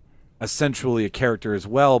essentially a character as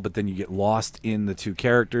well, but then you get lost in the two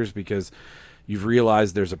characters because you've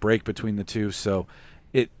realized there's a break between the two. So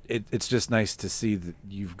it's just nice to see that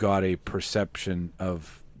you've got a perception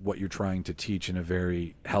of what you're trying to teach in a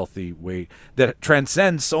very healthy way that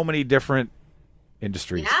transcends so many different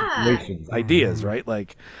industries, situations, ideas, right?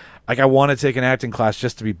 Like I want to take an acting class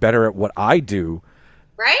just to be better at what I do,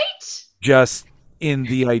 right? Just in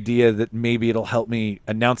the idea that maybe it'll help me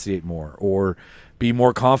enunciate more or be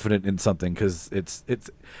more confident in something, because it's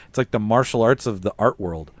like the martial arts of the art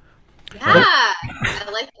world. Yeah, I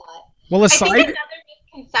like that. Well, aside, I think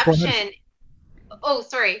another misconception. Oh,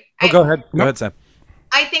 sorry. Go ahead. Go ahead, Sam.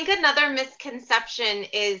 I think another misconception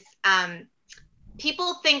is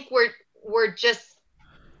people think we're just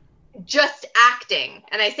acting,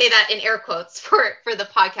 and I say that in air quotes for the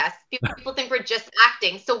podcast. People think we're just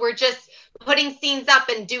acting, so we're just putting scenes up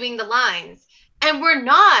and doing the lines, and we're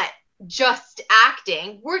not just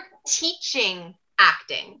acting. We're teaching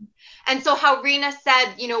acting. And so how Rena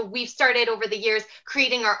said, we've started over the years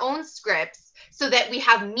creating our own scripts so that we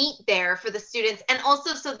have meat there for the students, and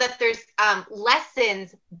also so that there's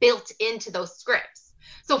lessons built into those scripts.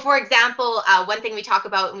 So for example, one thing we talk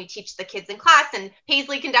about when we teach the kids in class, and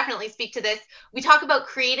Paisley can definitely speak to this, we talk about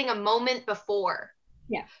creating a moment before.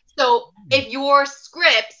 Yeah. So if your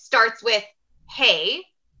script starts with, hey,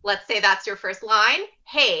 let's say that's your first line,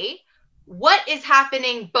 hey, what is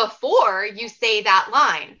happening before you say that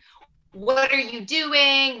line? What are you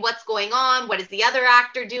doing? What's going on? What is the other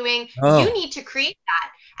actor doing? Oh. You need to create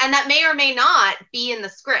that. And that may or may not be in the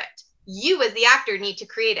script. You as the actor need to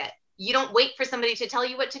create it. You don't wait for somebody to tell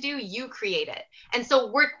you what to do, you create it. And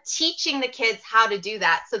so we're teaching the kids how to do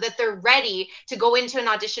that so that they're ready to go into an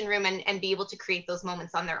audition room and be able to create those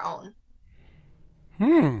moments on their own.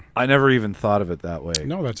 I never even thought of it that way.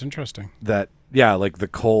 No, that's interesting. That, yeah, like the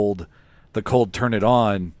cold turn it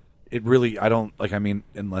on. It really,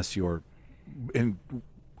 unless you're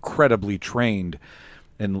incredibly trained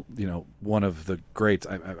and, one of the greats,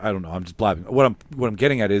 I don't know, I'm just blabbing. What I'm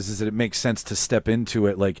getting at is that it makes sense to step into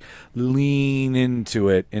it, like lean into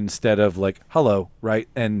it instead of like, hello, right?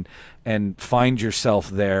 And find yourself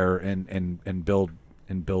there and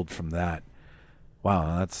build from that.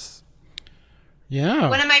 Wow, that's... Yeah.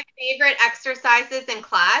 One of my favorite exercises in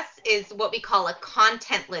class is what we call a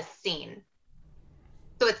contentless scene.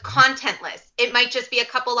 So it's contentless. It might just be a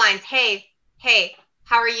couple lines. Hey,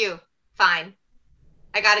 how are you? Fine.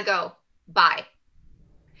 I gotta go. Bye.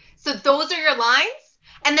 So those are your lines.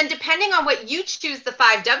 And then depending on what you choose the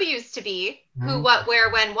 5 W's to be, who, what,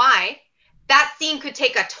 where, when, why, that scene could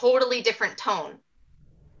take a totally different tone.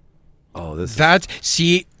 Oh,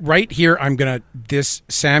 see, right here,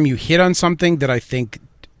 Sam, you hit on something that I think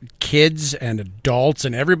kids and adults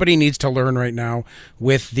and everybody needs to learn right now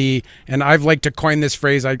and I've like to coin this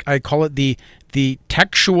phrase, I call it the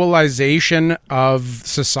textualization of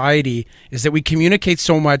society, is that we communicate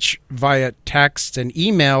so much via texts and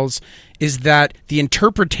emails, is that the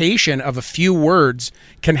interpretation of a few words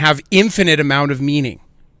can have infinite amount of meaning.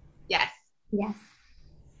 Yes.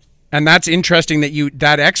 And that's interesting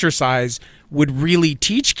that exercise would really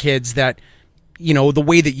teach kids that, the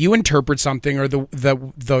way that you interpret something or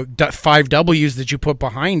the 5 W's that you put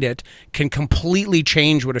behind it can completely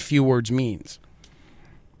change what a few words means.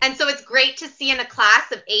 And so it's great to see in a class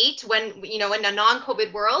of 8 when, in a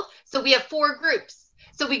non-COVID world. So we have 4 groups.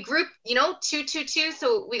 So we group, 2, 2, 2.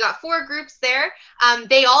 So we got 4 groups there.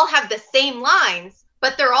 They all have the same lines,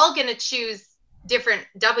 but they're all going to choose different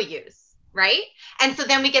W's. Right? And so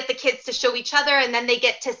then we get the kids to show each other, and then they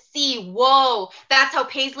get to see, whoa, that's how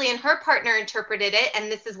Paisley and her partner interpreted it, and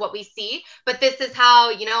this is what we see. But this is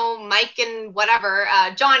how, Mike and whatever,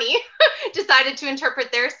 Johnny decided to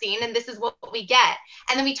interpret their scene, and this is what we get.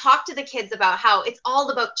 And then we talk to the kids about how it's all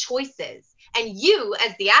about choices. And you,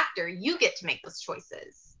 as the actor, you get to make those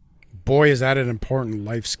choices. Boy, is that an important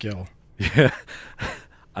life skill. Yeah.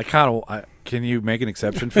 Can you make an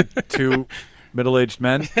exception for 2 middle-aged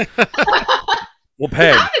men? We'll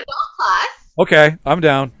pay. I'm an adult class. Okay, I'm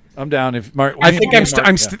down. If Mark, I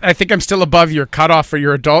think I'm still above your cutoff for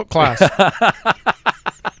your adult class.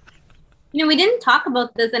 We didn't talk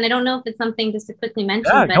about this, and I don't know if it's something just to quickly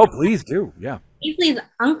mention. Yeah, but no, please do. Yeah. Paisley's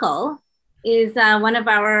uncle is one of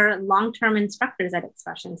our long-term instructors at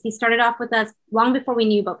Expressions. He started off with us long before we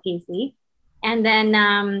knew about Paisley, and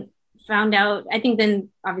then found out. I think then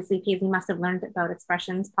obviously Paisley must have learned about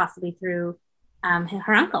Expressions possibly through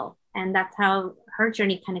her uncle, and that's how her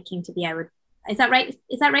journey kind of came to be. Is that right?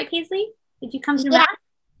 Is that right, Paisley? Did you come through that?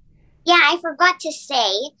 Yeah, I forgot to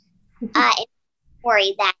say in the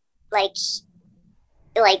story that like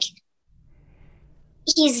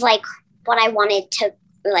he's like what I wanted to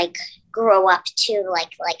like grow up to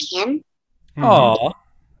like him. Oh,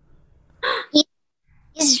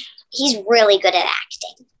 he's really good at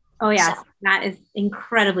acting. Oh yeah, so. Matt is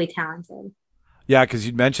incredibly talented. Yeah, because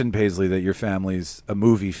you'd mentioned, Paisley, that your family's a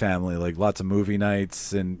movie family, like lots of movie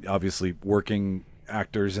nights and obviously working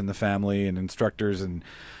actors in the family and instructors, and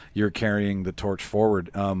you're carrying the torch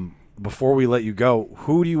forward. Before we let you go,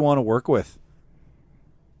 who do you want to work with?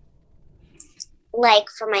 Like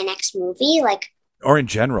for my next movie, or in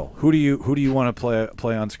general, who do you want to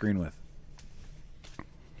play on screen with?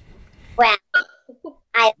 Well,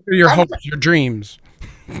 your hopes, your dreams.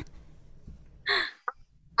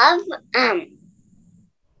 Of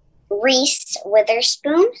Reese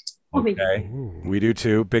Witherspoon. Okay. We do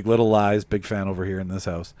too. Big Little Lies. Big fan over here in this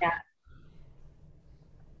house. Yeah.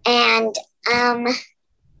 And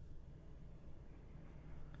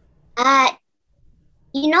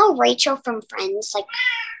Rachel from Friends, like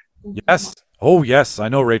Yes. Oh, yes. I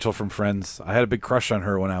know Rachel from Friends. I had a big crush on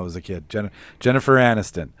her when I was a kid. Jennifer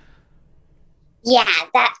Aniston. yeah,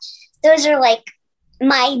 those are like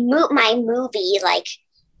my movie, like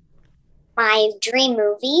my dream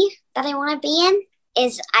movie that I want to be in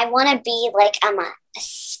is I want to be like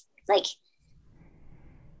like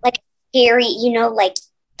scary, like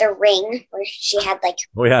The Ring where she had like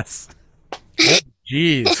Oh, yes.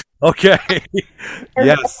 Jeez. Okay.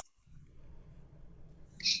 Yes.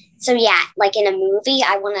 so yeah, like in a movie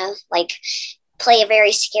I want to like play a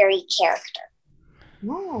very scary character.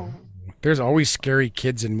 Oh. There's always scary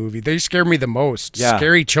kids in movies. They scare me the most. Yeah.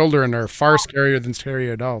 Scary children are far scarier than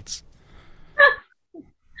scary adults.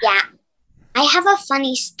 Yeah. I have a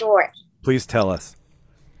funny story. Please tell us.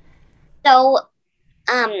 So,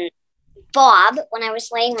 Bob, when I was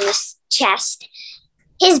laying on his chest,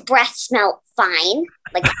 his breath smelled fine.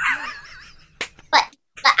 Like, but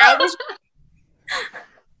I was.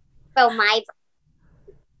 So my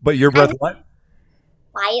But your breath, what?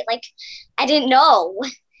 quiet, like I didn't know.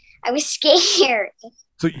 I was scared.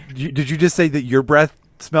 So did you just say that your breath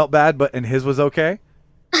smelled bad, and his was okay?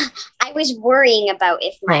 I was worrying about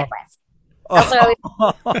if my breath.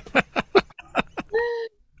 Oh.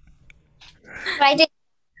 But I did.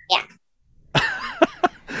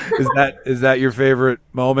 Is that your favorite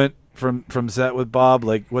moment from set with Bob?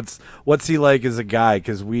 Like, what's he like as a guy?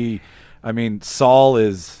 Because Saul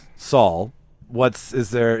is Saul.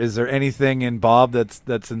 Is there anything in Bob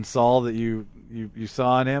that's in Saul that you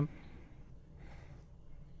saw in him?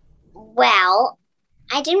 Well,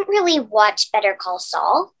 I didn't really watch Better Call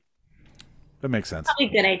Saul, That makes sense. Probably a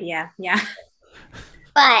good idea. Yeah.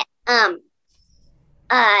 but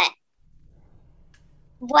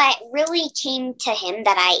what really came to him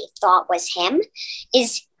that I thought was him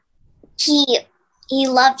is he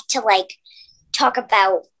loved to like talk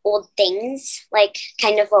about old things, like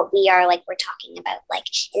kind of what we're talking about like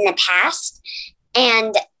in the past.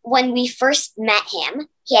 And when we first met him,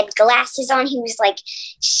 he had glasses on. He was like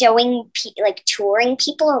showing touring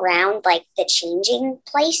people around like the changing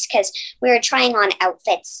place because we were trying on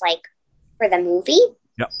outfits like for the movie.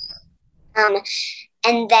 Yep.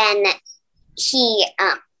 And then he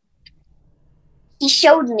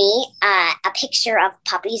showed me a picture of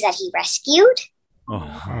puppies that he rescued.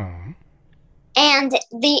 Oh. And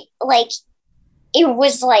it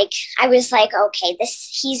was like I was like, okay,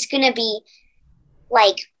 he's gonna be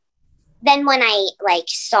like. Then when I like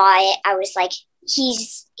saw it, I was like,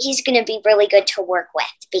 he's gonna be really good to work with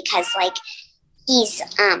because like he's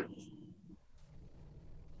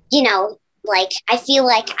like I feel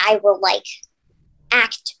like I will like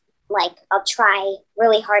act like I'll try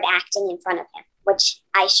really hard acting in front of him, which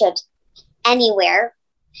I should anywhere.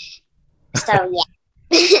 So yeah.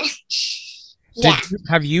 Yeah.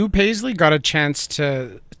 Have you, Paisley, got a chance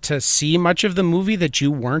to see much of the movie that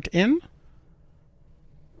you weren't in?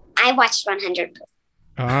 I watched 100.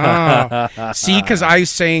 See, because I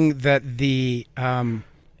was saying that the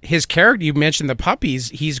his character, you mentioned the puppies,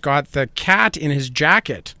 he's got the cat in his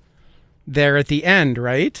jacket there at the end,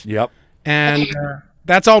 right? Yep. And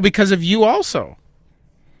that's all because of you also.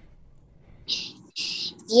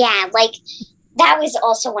 Yeah, like that was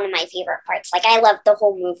also one of my favorite parts. Like I love the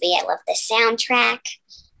whole movie. I love the soundtrack.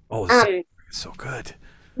 Oh, it's so good.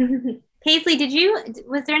 Paisley,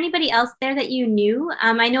 was there anybody else there that you knew?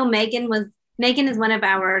 I know Megan is one of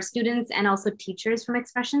our students and also teachers from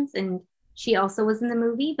Expressions, and she also was in the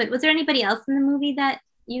movie. But was there anybody else in the movie that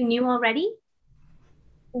you knew already?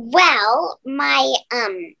 Well, my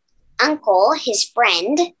uncle, his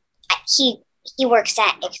friend, he works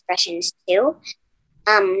at Expressions too.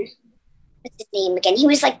 What's his name again? He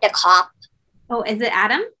was like the cop. Oh, is it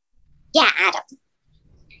Adam? Yeah, Adam.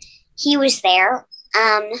 He was there.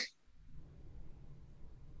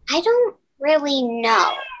 I don't really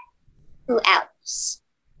know who else,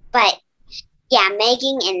 but yeah,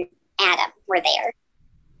 Megan and Adam were there.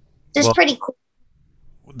 It was pretty cool.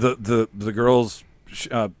 The girls,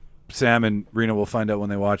 Sam and Rena, will find out when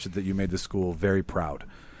they watch it that you made the school very proud,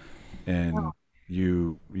 and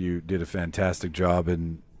you did a fantastic job.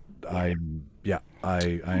 And I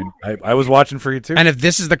was watching for you too. And if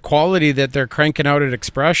this is the quality that they're cranking out at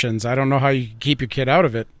Expressions, I don't know how you keep your kid out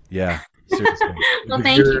of it. Yeah. Seriously. Well,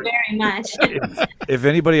 thank you very much. If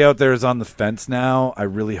anybody out there is on the fence now, I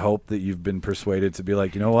really hope that you've been persuaded to be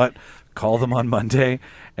like, you know what? Call them on Monday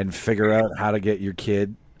and figure out how to get your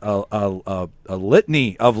kid a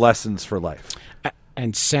litany of lessons for life.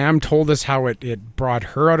 And Sam told us how it brought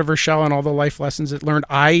her out of her shell and all the life lessons it learned.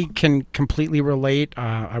 I can completely relate.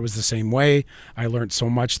 I was the same way. I learned so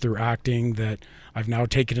much through acting that I've now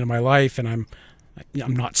taken into my life, and I'm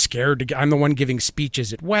not scared to. I'm the one giving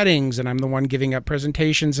speeches at weddings, and I'm the one giving up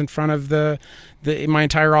presentations in front of my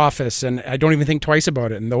entire office, and I don't even think twice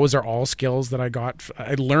about it. And those are all skills that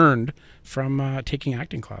I learned from taking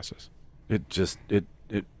acting classes.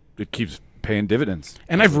 It keeps paying dividends.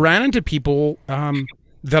 And I've ran into people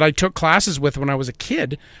that I took classes with when I was a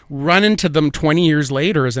kid, run into them 20 years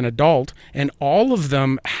later as an adult, and all of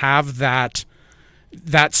them have that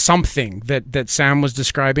something that Sam was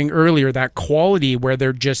describing earlier, that quality where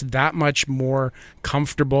they're just that much more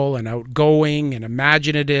comfortable and outgoing and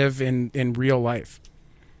imaginative in real life.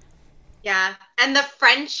 Yeah. And the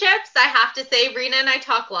friendships, I have to say, Rena and I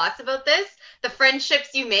talk lots about this. The friendships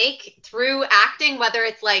you make through acting, whether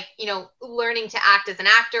it's like, learning to act as an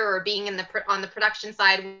actor or being on the production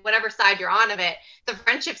side, whatever side you're on of it, the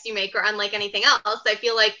friendships you make are unlike anything else. I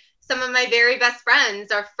feel like some of my very best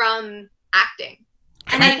friends are from acting.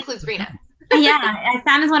 And that includes Rena. Yeah,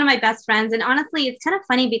 Sam is one of my best friends. And honestly, it's kind of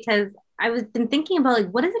funny because been thinking about like,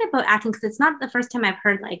 what is it about acting? Because it's not the first time I've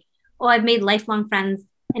heard like, oh, I've made lifelong friends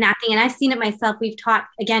in acting. And I've seen it myself. We've taught,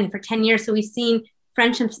 again, for 10 years. So we've seen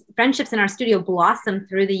friendships in our studio blossom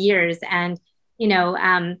through the years. And,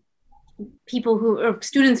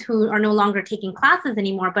 students who are no longer taking classes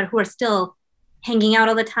anymore, but who are still hanging out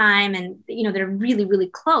all the time. And, they're really, really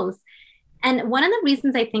close. And one of the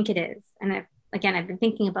reasons I think it is, and I've been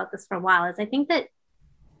thinking about this for a while, is I think that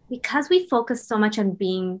because we focus so much on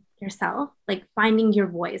being yourself, like finding your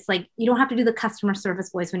voice, like you don't have to do the customer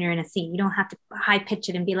service voice when you're in a scene. You don't have to high pitch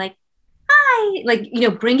it and be like, hi, like,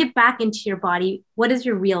 bring it back into your body. What is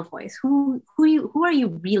your real voice? Who are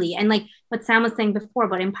you really? And like what Sam was saying before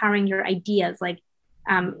about empowering your ideas, like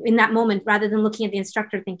in that moment, rather than looking at the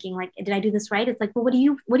instructor thinking like, did I do this right? It's like, well, what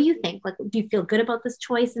do you think? Like, do you feel good about this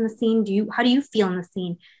choice in the scene? How do you feel in the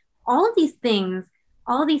scene? All of these things,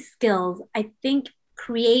 all of these skills, I think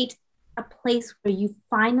create a place where you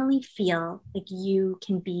finally feel like you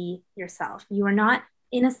can be yourself. You are not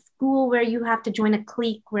in a school where you have to join a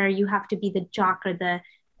clique, where you have to be the jock or the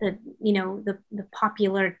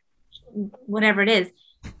popular, whatever it is.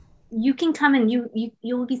 You can come and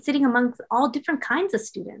you'll be sitting amongst all different kinds of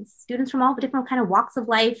students from all different kind of walks of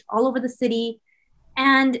life, all over the city.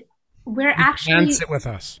 And we're actually sit with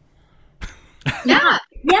us. Yeah.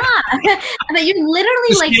 But you're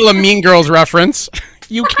literally like steal a Mean Girls reference.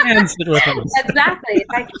 You can sit with us. Exactly.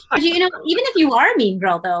 But even if you are a mean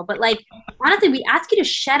girl though, but like honestly, we ask you to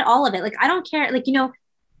shed all of it. Like I don't care. Like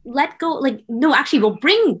let go. Like no, actually, well,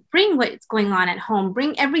 bring what's going on at home.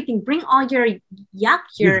 Bring everything. Bring all your yuck.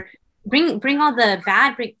 Bring all the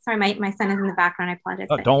bad. Sorry, my son is in the background. I apologize.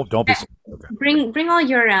 Oh, don't be. Okay. Bring all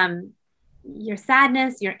your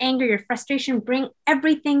sadness, your anger, your frustration. Bring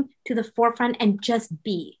everything to the forefront and just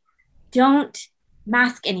be. Don't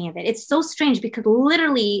mask any of it. It's so strange because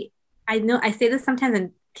literally, I know I say this sometimes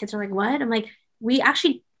and kids are like, what? I'm like, we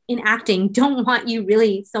actually in acting don't want you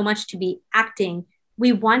really so much to be acting.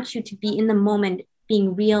 We want you to be in the moment,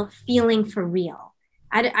 being real, feeling for real.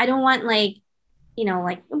 I don't want like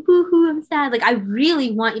boo-hoo, I'm sad. Like I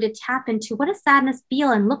really want you to tap into what does sadness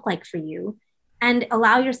feel and look like for you and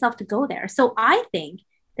allow yourself to go there. So I think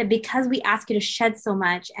that because we ask you to shed so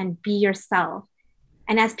much and be yourself,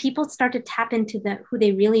 and as people start to tap into who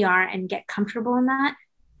they really are and get comfortable in that,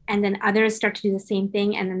 and then others start to do the same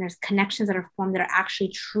thing, and then there's connections that are formed that are actually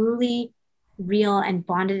truly real and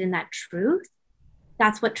bonded in that truth,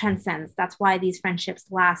 that's what transcends. That's why these friendships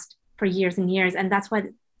last for years and years. And that's why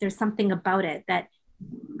there's something about it that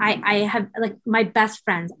I have, like my best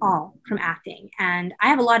friends all from acting. And I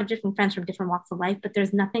have a lot of different friends from different walks of life, but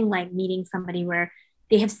there's nothing like meeting somebody where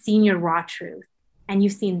they have seen your raw truth and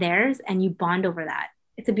you've seen theirs and you bond over that.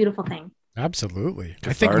 It's a beautiful thing. Absolutely.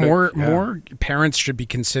 I think more parents should be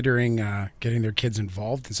considering getting their kids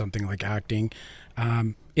involved in something like acting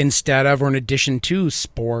instead of or in addition to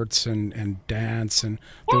sports and dance and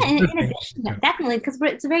those definitely, because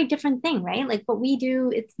it's a very different thing, right? Like what we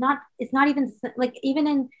do, it's not even like, even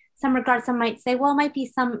in some regards, some might say, well, it might be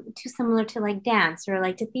too similar to like dance or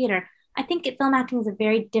like to theater. I think film acting is a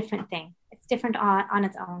very different thing. It's different on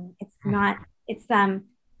its own. It's not. It's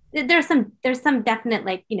there's some definite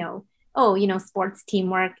like sports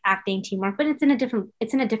teamwork, acting teamwork, but it's in a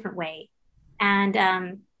different way. And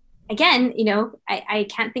again, I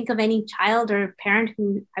can't think of any child or parent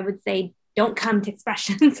who I would say don't come to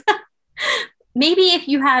Expressions. Maybe if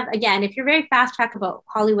you're very fast track about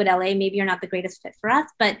Hollywood, LA, maybe you're not the greatest fit for us,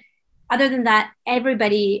 but other than that,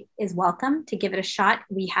 everybody is welcome to give it a shot.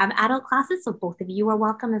 We have adult classes, so both of you are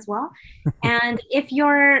welcome as well. And if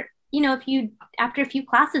you're, if you, after a few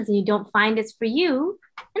classes and you don't find it's for you,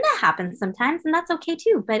 and that happens sometimes, and that's okay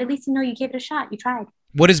too, but at least you gave it a shot, you tried.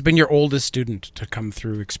 What has been your oldest student to come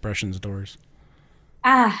through Expressions doors?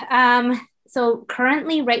 So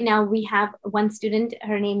currently right now we have one student,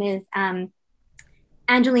 her name is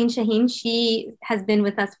Angeline Shaheen. She has been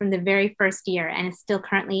with us from the very first year and is still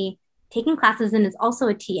currently taking classes and is also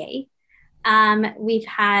a TA. We've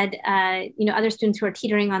had, other students who are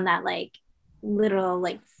teetering on that literal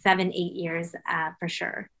 7-8 years for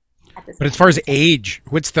sure. But as far as age,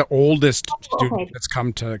 what's the oldest student that's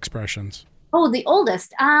come to Expressions? Oh, the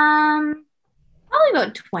oldest, probably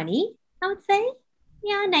about 20, I would say.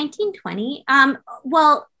 Yeah, 19, 20.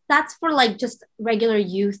 Well, that's for just regular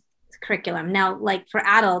youth curriculum. Now, for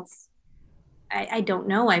adults, I don't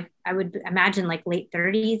know. I would imagine late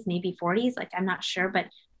 30s, maybe 40s. I'm not sure, but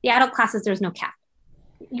the adult classes, there's no cap.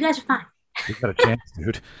 You guys are fine. You got a chance,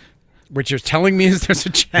 dude. What you're telling me is there's a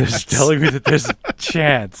chance. You're telling me that there's a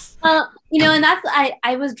chance. Well, and that's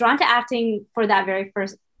I was drawn to acting for that very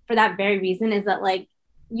reason, is that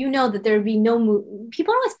that there would be no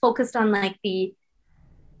people are always focused on the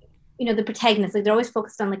protagonist. They're always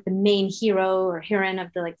focused on the main hero or heroine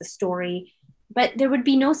of the story, but there would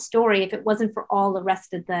be no story if it wasn't for all the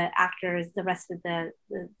rest of the actors, the rest of the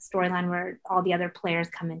storyline where all the other players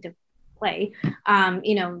come into play.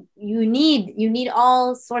 You need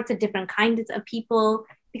all sorts of different kinds of people,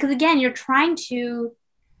 because again, you're trying to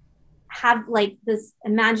have this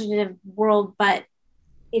imaginative world, but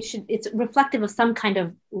it's reflective of some kind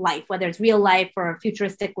of life, whether it's real life or a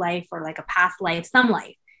futuristic life or a past life, some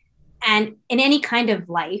life. And in any kind of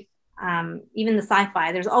life, even the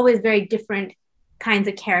sci-fi, there's always very different kinds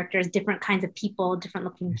of characters, different kinds of people, different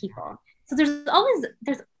looking people. So there's always.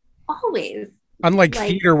 Unlike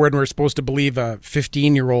theater, when we're supposed to believe a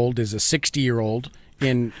 15-year-old is a 60-year-old,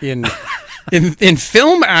 in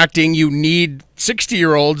film acting, you need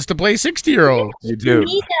 60-year-olds to play 60-year-olds. You do. You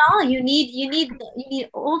need it all. You need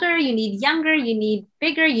older. You need younger. You need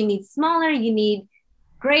bigger. You need smaller. You need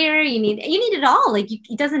grayer. You need it all.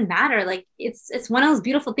 It doesn't matter. It's one of those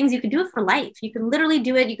beautiful things. You can do it for life. You can literally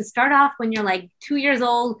do it. You can start off when you're 2 years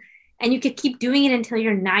old, and you could keep doing it until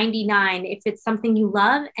you're 99 if it's something you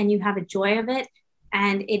love and you have a joy of it,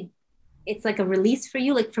 and it's a release for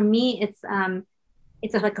you. For me, it's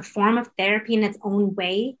a form of therapy in its own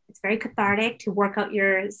way. It's very cathartic to work out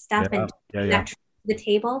your stuff and that to the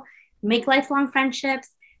table, make lifelong friendships,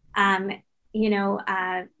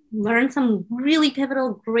 learn some really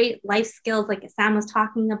pivotal, great life skills like Sam was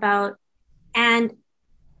talking about, and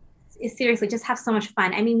seriously, just have so much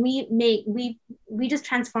fun. I mean, we just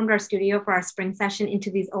transformed our studio for our spring session into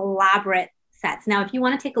these elaborate sets. Now, if you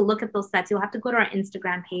want to take a look at those sets, you'll have to go to our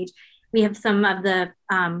Instagram page. We have some of the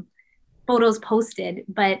photos posted,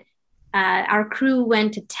 but our crew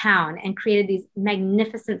went to town and created these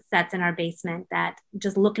magnificent sets in our basement that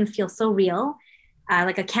just look and feel so real.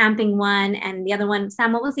 A camping one, and the other one,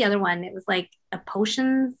 Sam, what was the other one? It was a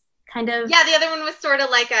potions kind of. Yeah, the other one was sort of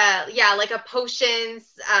like a potions,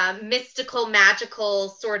 mystical, magical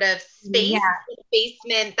sort of space,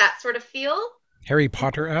 basement, that sort of feel. Harry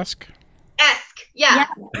Potter-esque. Yeah.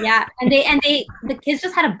 And the kids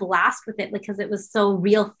just had a blast with it because it was so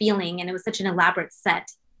real feeling, and it was such an elaborate set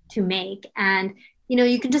to make. And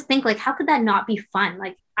you can just think how could that not be fun?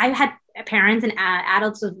 I had parents and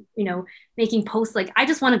adults of making posts I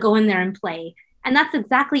just want to go in there and play, and that's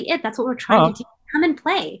exactly it. That's what we're trying to do. Come and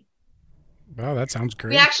play. Wow, that sounds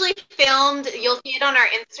great. We actually filmed, you'll see it on our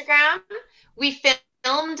Instagram, we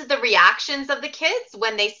filmed the reactions of the kids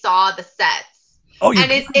when they saw the sets. Oh,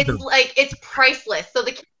 and it's priceless. So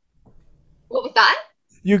what was that?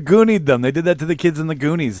 You Goonied them. They did that to the kids in the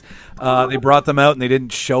Goonies. They brought them out and they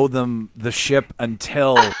didn't show them the ship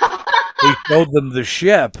until they showed them the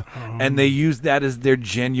ship, and they used that as their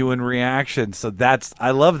genuine reaction. So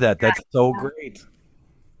I love that. That's so great.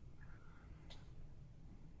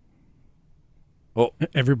 Well,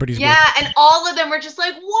 everybody's and all of them were just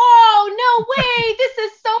whoa, no way, this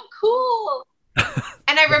is so cool.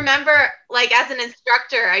 And I remember, as an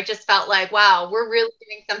instructor, I just felt wow, we're really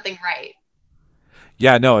doing something right.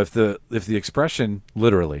 Yeah, no, if the expression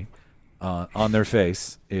literally on their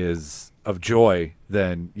face is of joy,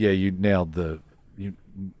 then you nailed you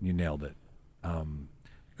nailed it.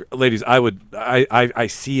 Ladies, I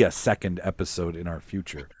see a second episode in our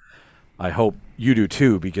future. I hope you do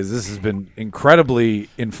too, because this has been incredibly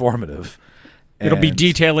informative. It'll be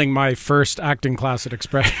detailing my first acting class at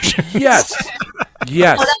Expression. Yes.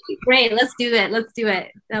 Yes. Oh, that'd be great. Let's do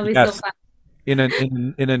it. That'll be so fun. in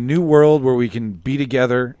a new world where we can be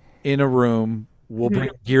together in a room, we'll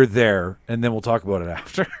bring gear there, and then we'll talk about it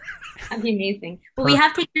after. That'd be amazing. But we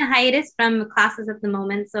have taken a hiatus from classes at the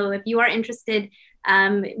moment. So if you are interested,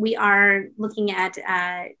 we are looking at,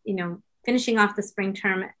 finishing off the spring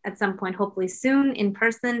term at some point, hopefully soon in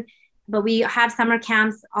person. But we have summer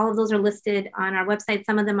camps. All of those are listed on our website.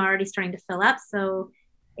 Some of them are already starting to fill up. So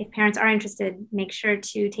if parents are interested, make sure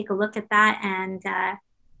to take a look at that. And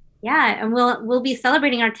and we'll be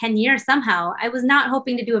celebrating our 10 years somehow. I was not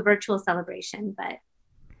hoping to do a virtual celebration, but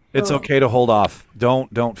it's okay to hold off.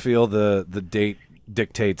 Don't feel the date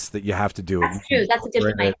dictates that you have to do it. That's true. That's a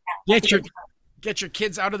different mindset. Get your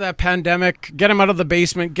kids out of that pandemic. Get them out of the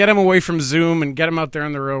basement. Get them away from Zoom, and get them out there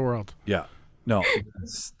in the real world. Yeah. No,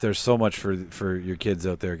 there's so much for your kids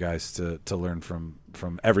out there, guys, to learn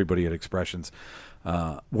from everybody at Expressions.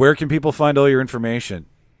 Where can people find all your information?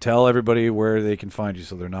 Tell everybody where they can find you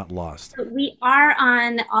so they're not lost. We are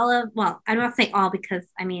on I don't want to say all because,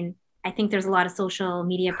 I think there's a lot of social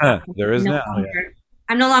media. There is now.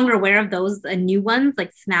 I'm no longer aware of those new ones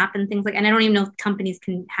like Snap and things and I don't even know if companies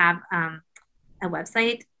can have a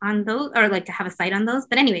website on those or like to have a site on those.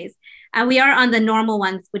 But anyways, we are on the normal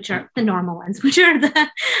ones, which are the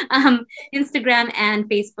Instagram and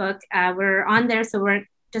Facebook. We're on there. So we're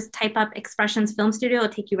just type up Expressions Film Studio. It'll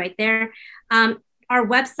take you right there. Our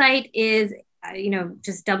website is,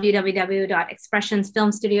 just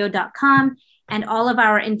www.expressionsfilmstudio.com. And all of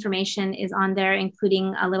our information is on there,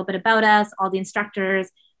 including a little bit about us, all the instructors.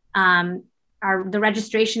 The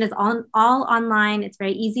registration is all online. It's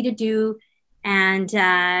very easy to do, and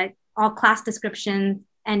all class descriptions.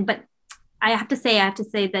 But I have to say that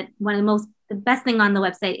the best thing on the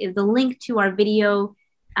website is the link to our video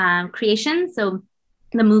creation. So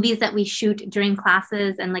the movies that we shoot during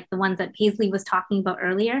classes and like the ones that Paisley was talking about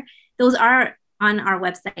earlier, those are on our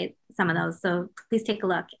website, some of those. So please take a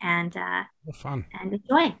look and fun and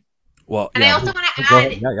enjoy. Well, and I also want to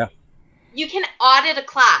add, you can audit a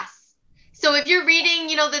class. So if you're reading,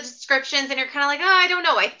 the descriptions and you're kind of like, oh, I don't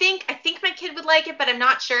know. I think my kid would like it, but I'm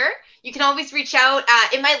not sure. You can always reach out.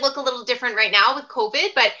 It might look a little different right now with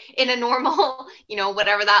COVID, but in a normal,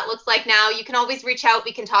 whatever that looks like now, you can always reach out.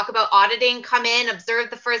 We can talk about auditing, come in, observe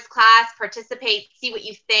the first class, participate, see what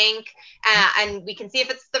you think, and we can see if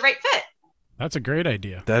it's the right fit. That's a great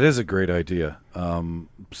idea. That is a great idea.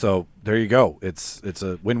 So there you go. It's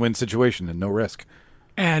a win-win situation and no risk.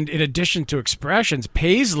 And in addition to Expressions,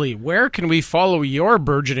 Paisley, where can we follow your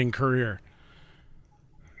burgeoning career?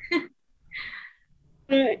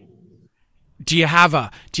 Do you have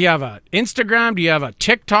a Instagram? Do you have a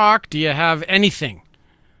TikTok? Do you have anything?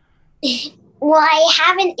 Well, I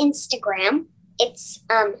have an Instagram. It's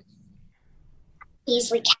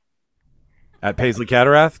Paisley. At Paisley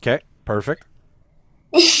Catarath. Okay, perfect.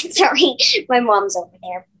 Sorry, my mom's over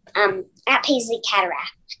there. At Paisley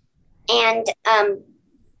Catarath, and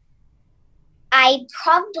I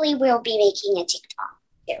probably will be making a TikTok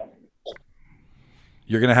too.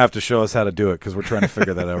 You're gonna have to show us how to do it because we're trying to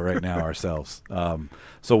figure that out right now ourselves.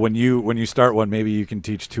 So when you start one, maybe you can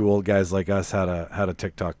teach two old guys like us how to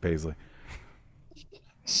TikTok Paisley.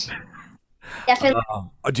 Definitely.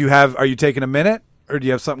 Are you taking a minute, or do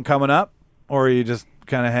you have something coming up, or are you just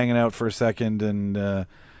kind of hanging out for a second and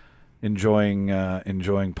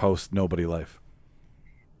enjoying post nobody life?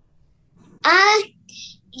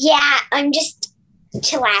 Yeah, I'm just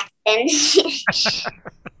chillaxing.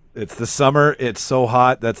 It's the summer. It's so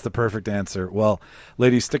hot. That's the perfect answer. Well,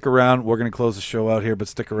 ladies, stick around. We're going to close the show out here, but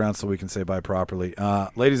stick around so we can say bye properly.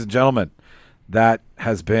 Ladies and gentlemen, that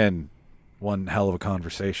has been one hell of a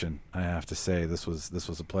conversation. I have to say, this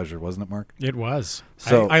was a pleasure, wasn't it, Mark? It was.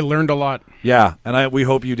 So I learned a lot. Yeah, and we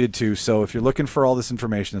hope you did too. So if you're looking for all this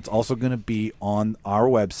information, it's also going to be on our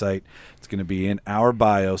website. It's going to be in our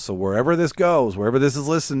bio. So wherever this goes, wherever this is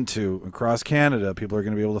listened to across Canada, people are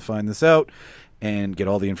going to be able to find this out and get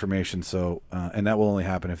all the information. So and that will only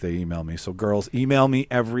happen if they email me. So girls, email me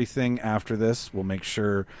everything after this. We'll make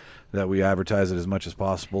sure that we advertise it as much as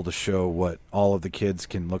possible to show what all of the kids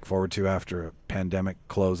can look forward to after a pandemic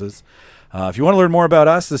closes. If you want to learn more about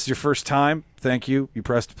us, this is your first time, thank you. You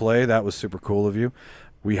pressed play. That was super cool of you.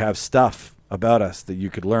 We have stuff about us that you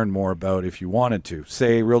could learn more about if you wanted to.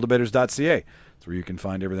 Say realdebaters.ca. It's where you can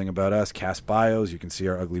find everything about us, cast bios. You can see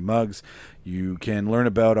our ugly mugs. You can learn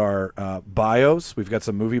about our bios. We've got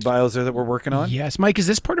some movie bios there that we're working on. Yes. Mike, is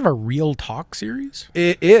this part of our Real Talk series?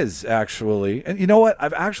 It is, actually. And you know what?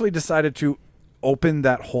 I've actually decided to opened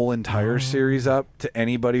that whole entire series up to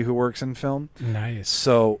anybody who works in film. Nice.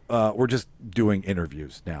 So we're just doing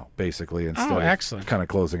interviews now, basically, instead excellent. of kind of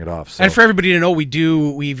closing it off. So. And for everybody to know,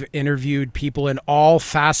 we've interviewed people in all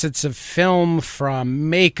facets of film, from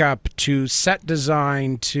makeup to set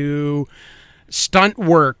design to stunt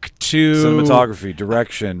work to cinematography,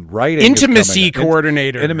 direction, writing, intimacy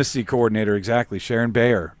coordinator. Intimacy coordinator, exactly. Sharon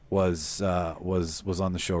Bayer was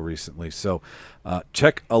on the show recently. So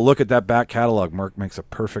check a look at that back catalog. Mark makes a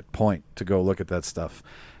perfect point to go look at that stuff.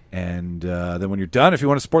 And then when you're done, if you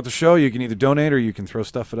want to support the show, you can either donate or you can throw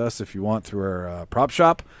stuff at us if you want through our prop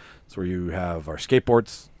shop. It's where you have our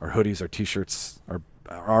skateboards, our hoodies, our T-shirts,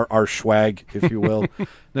 our swag, if you will. Then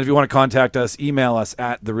if you want to contact us, email us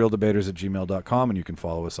at therealdebaters@gmail.com, and you can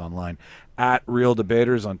follow us online at Real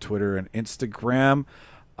Debaters on Twitter and Instagram.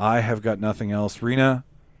 I have got nothing else. Rena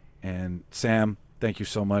and Sam, thank you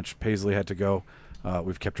so much. Paisley had to go.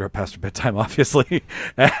 We've kept her up past her bedtime, obviously.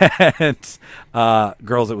 And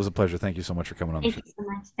girls, it was a pleasure. Thank you so much for coming on the show. Thank you so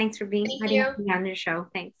much. Thanks for being on your show.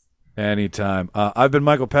 Thanks. Anytime. I've been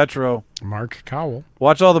Michael Petro. Mark Cowell.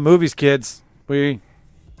 Watch all the movies, kids. We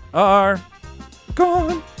are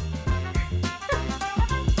gone.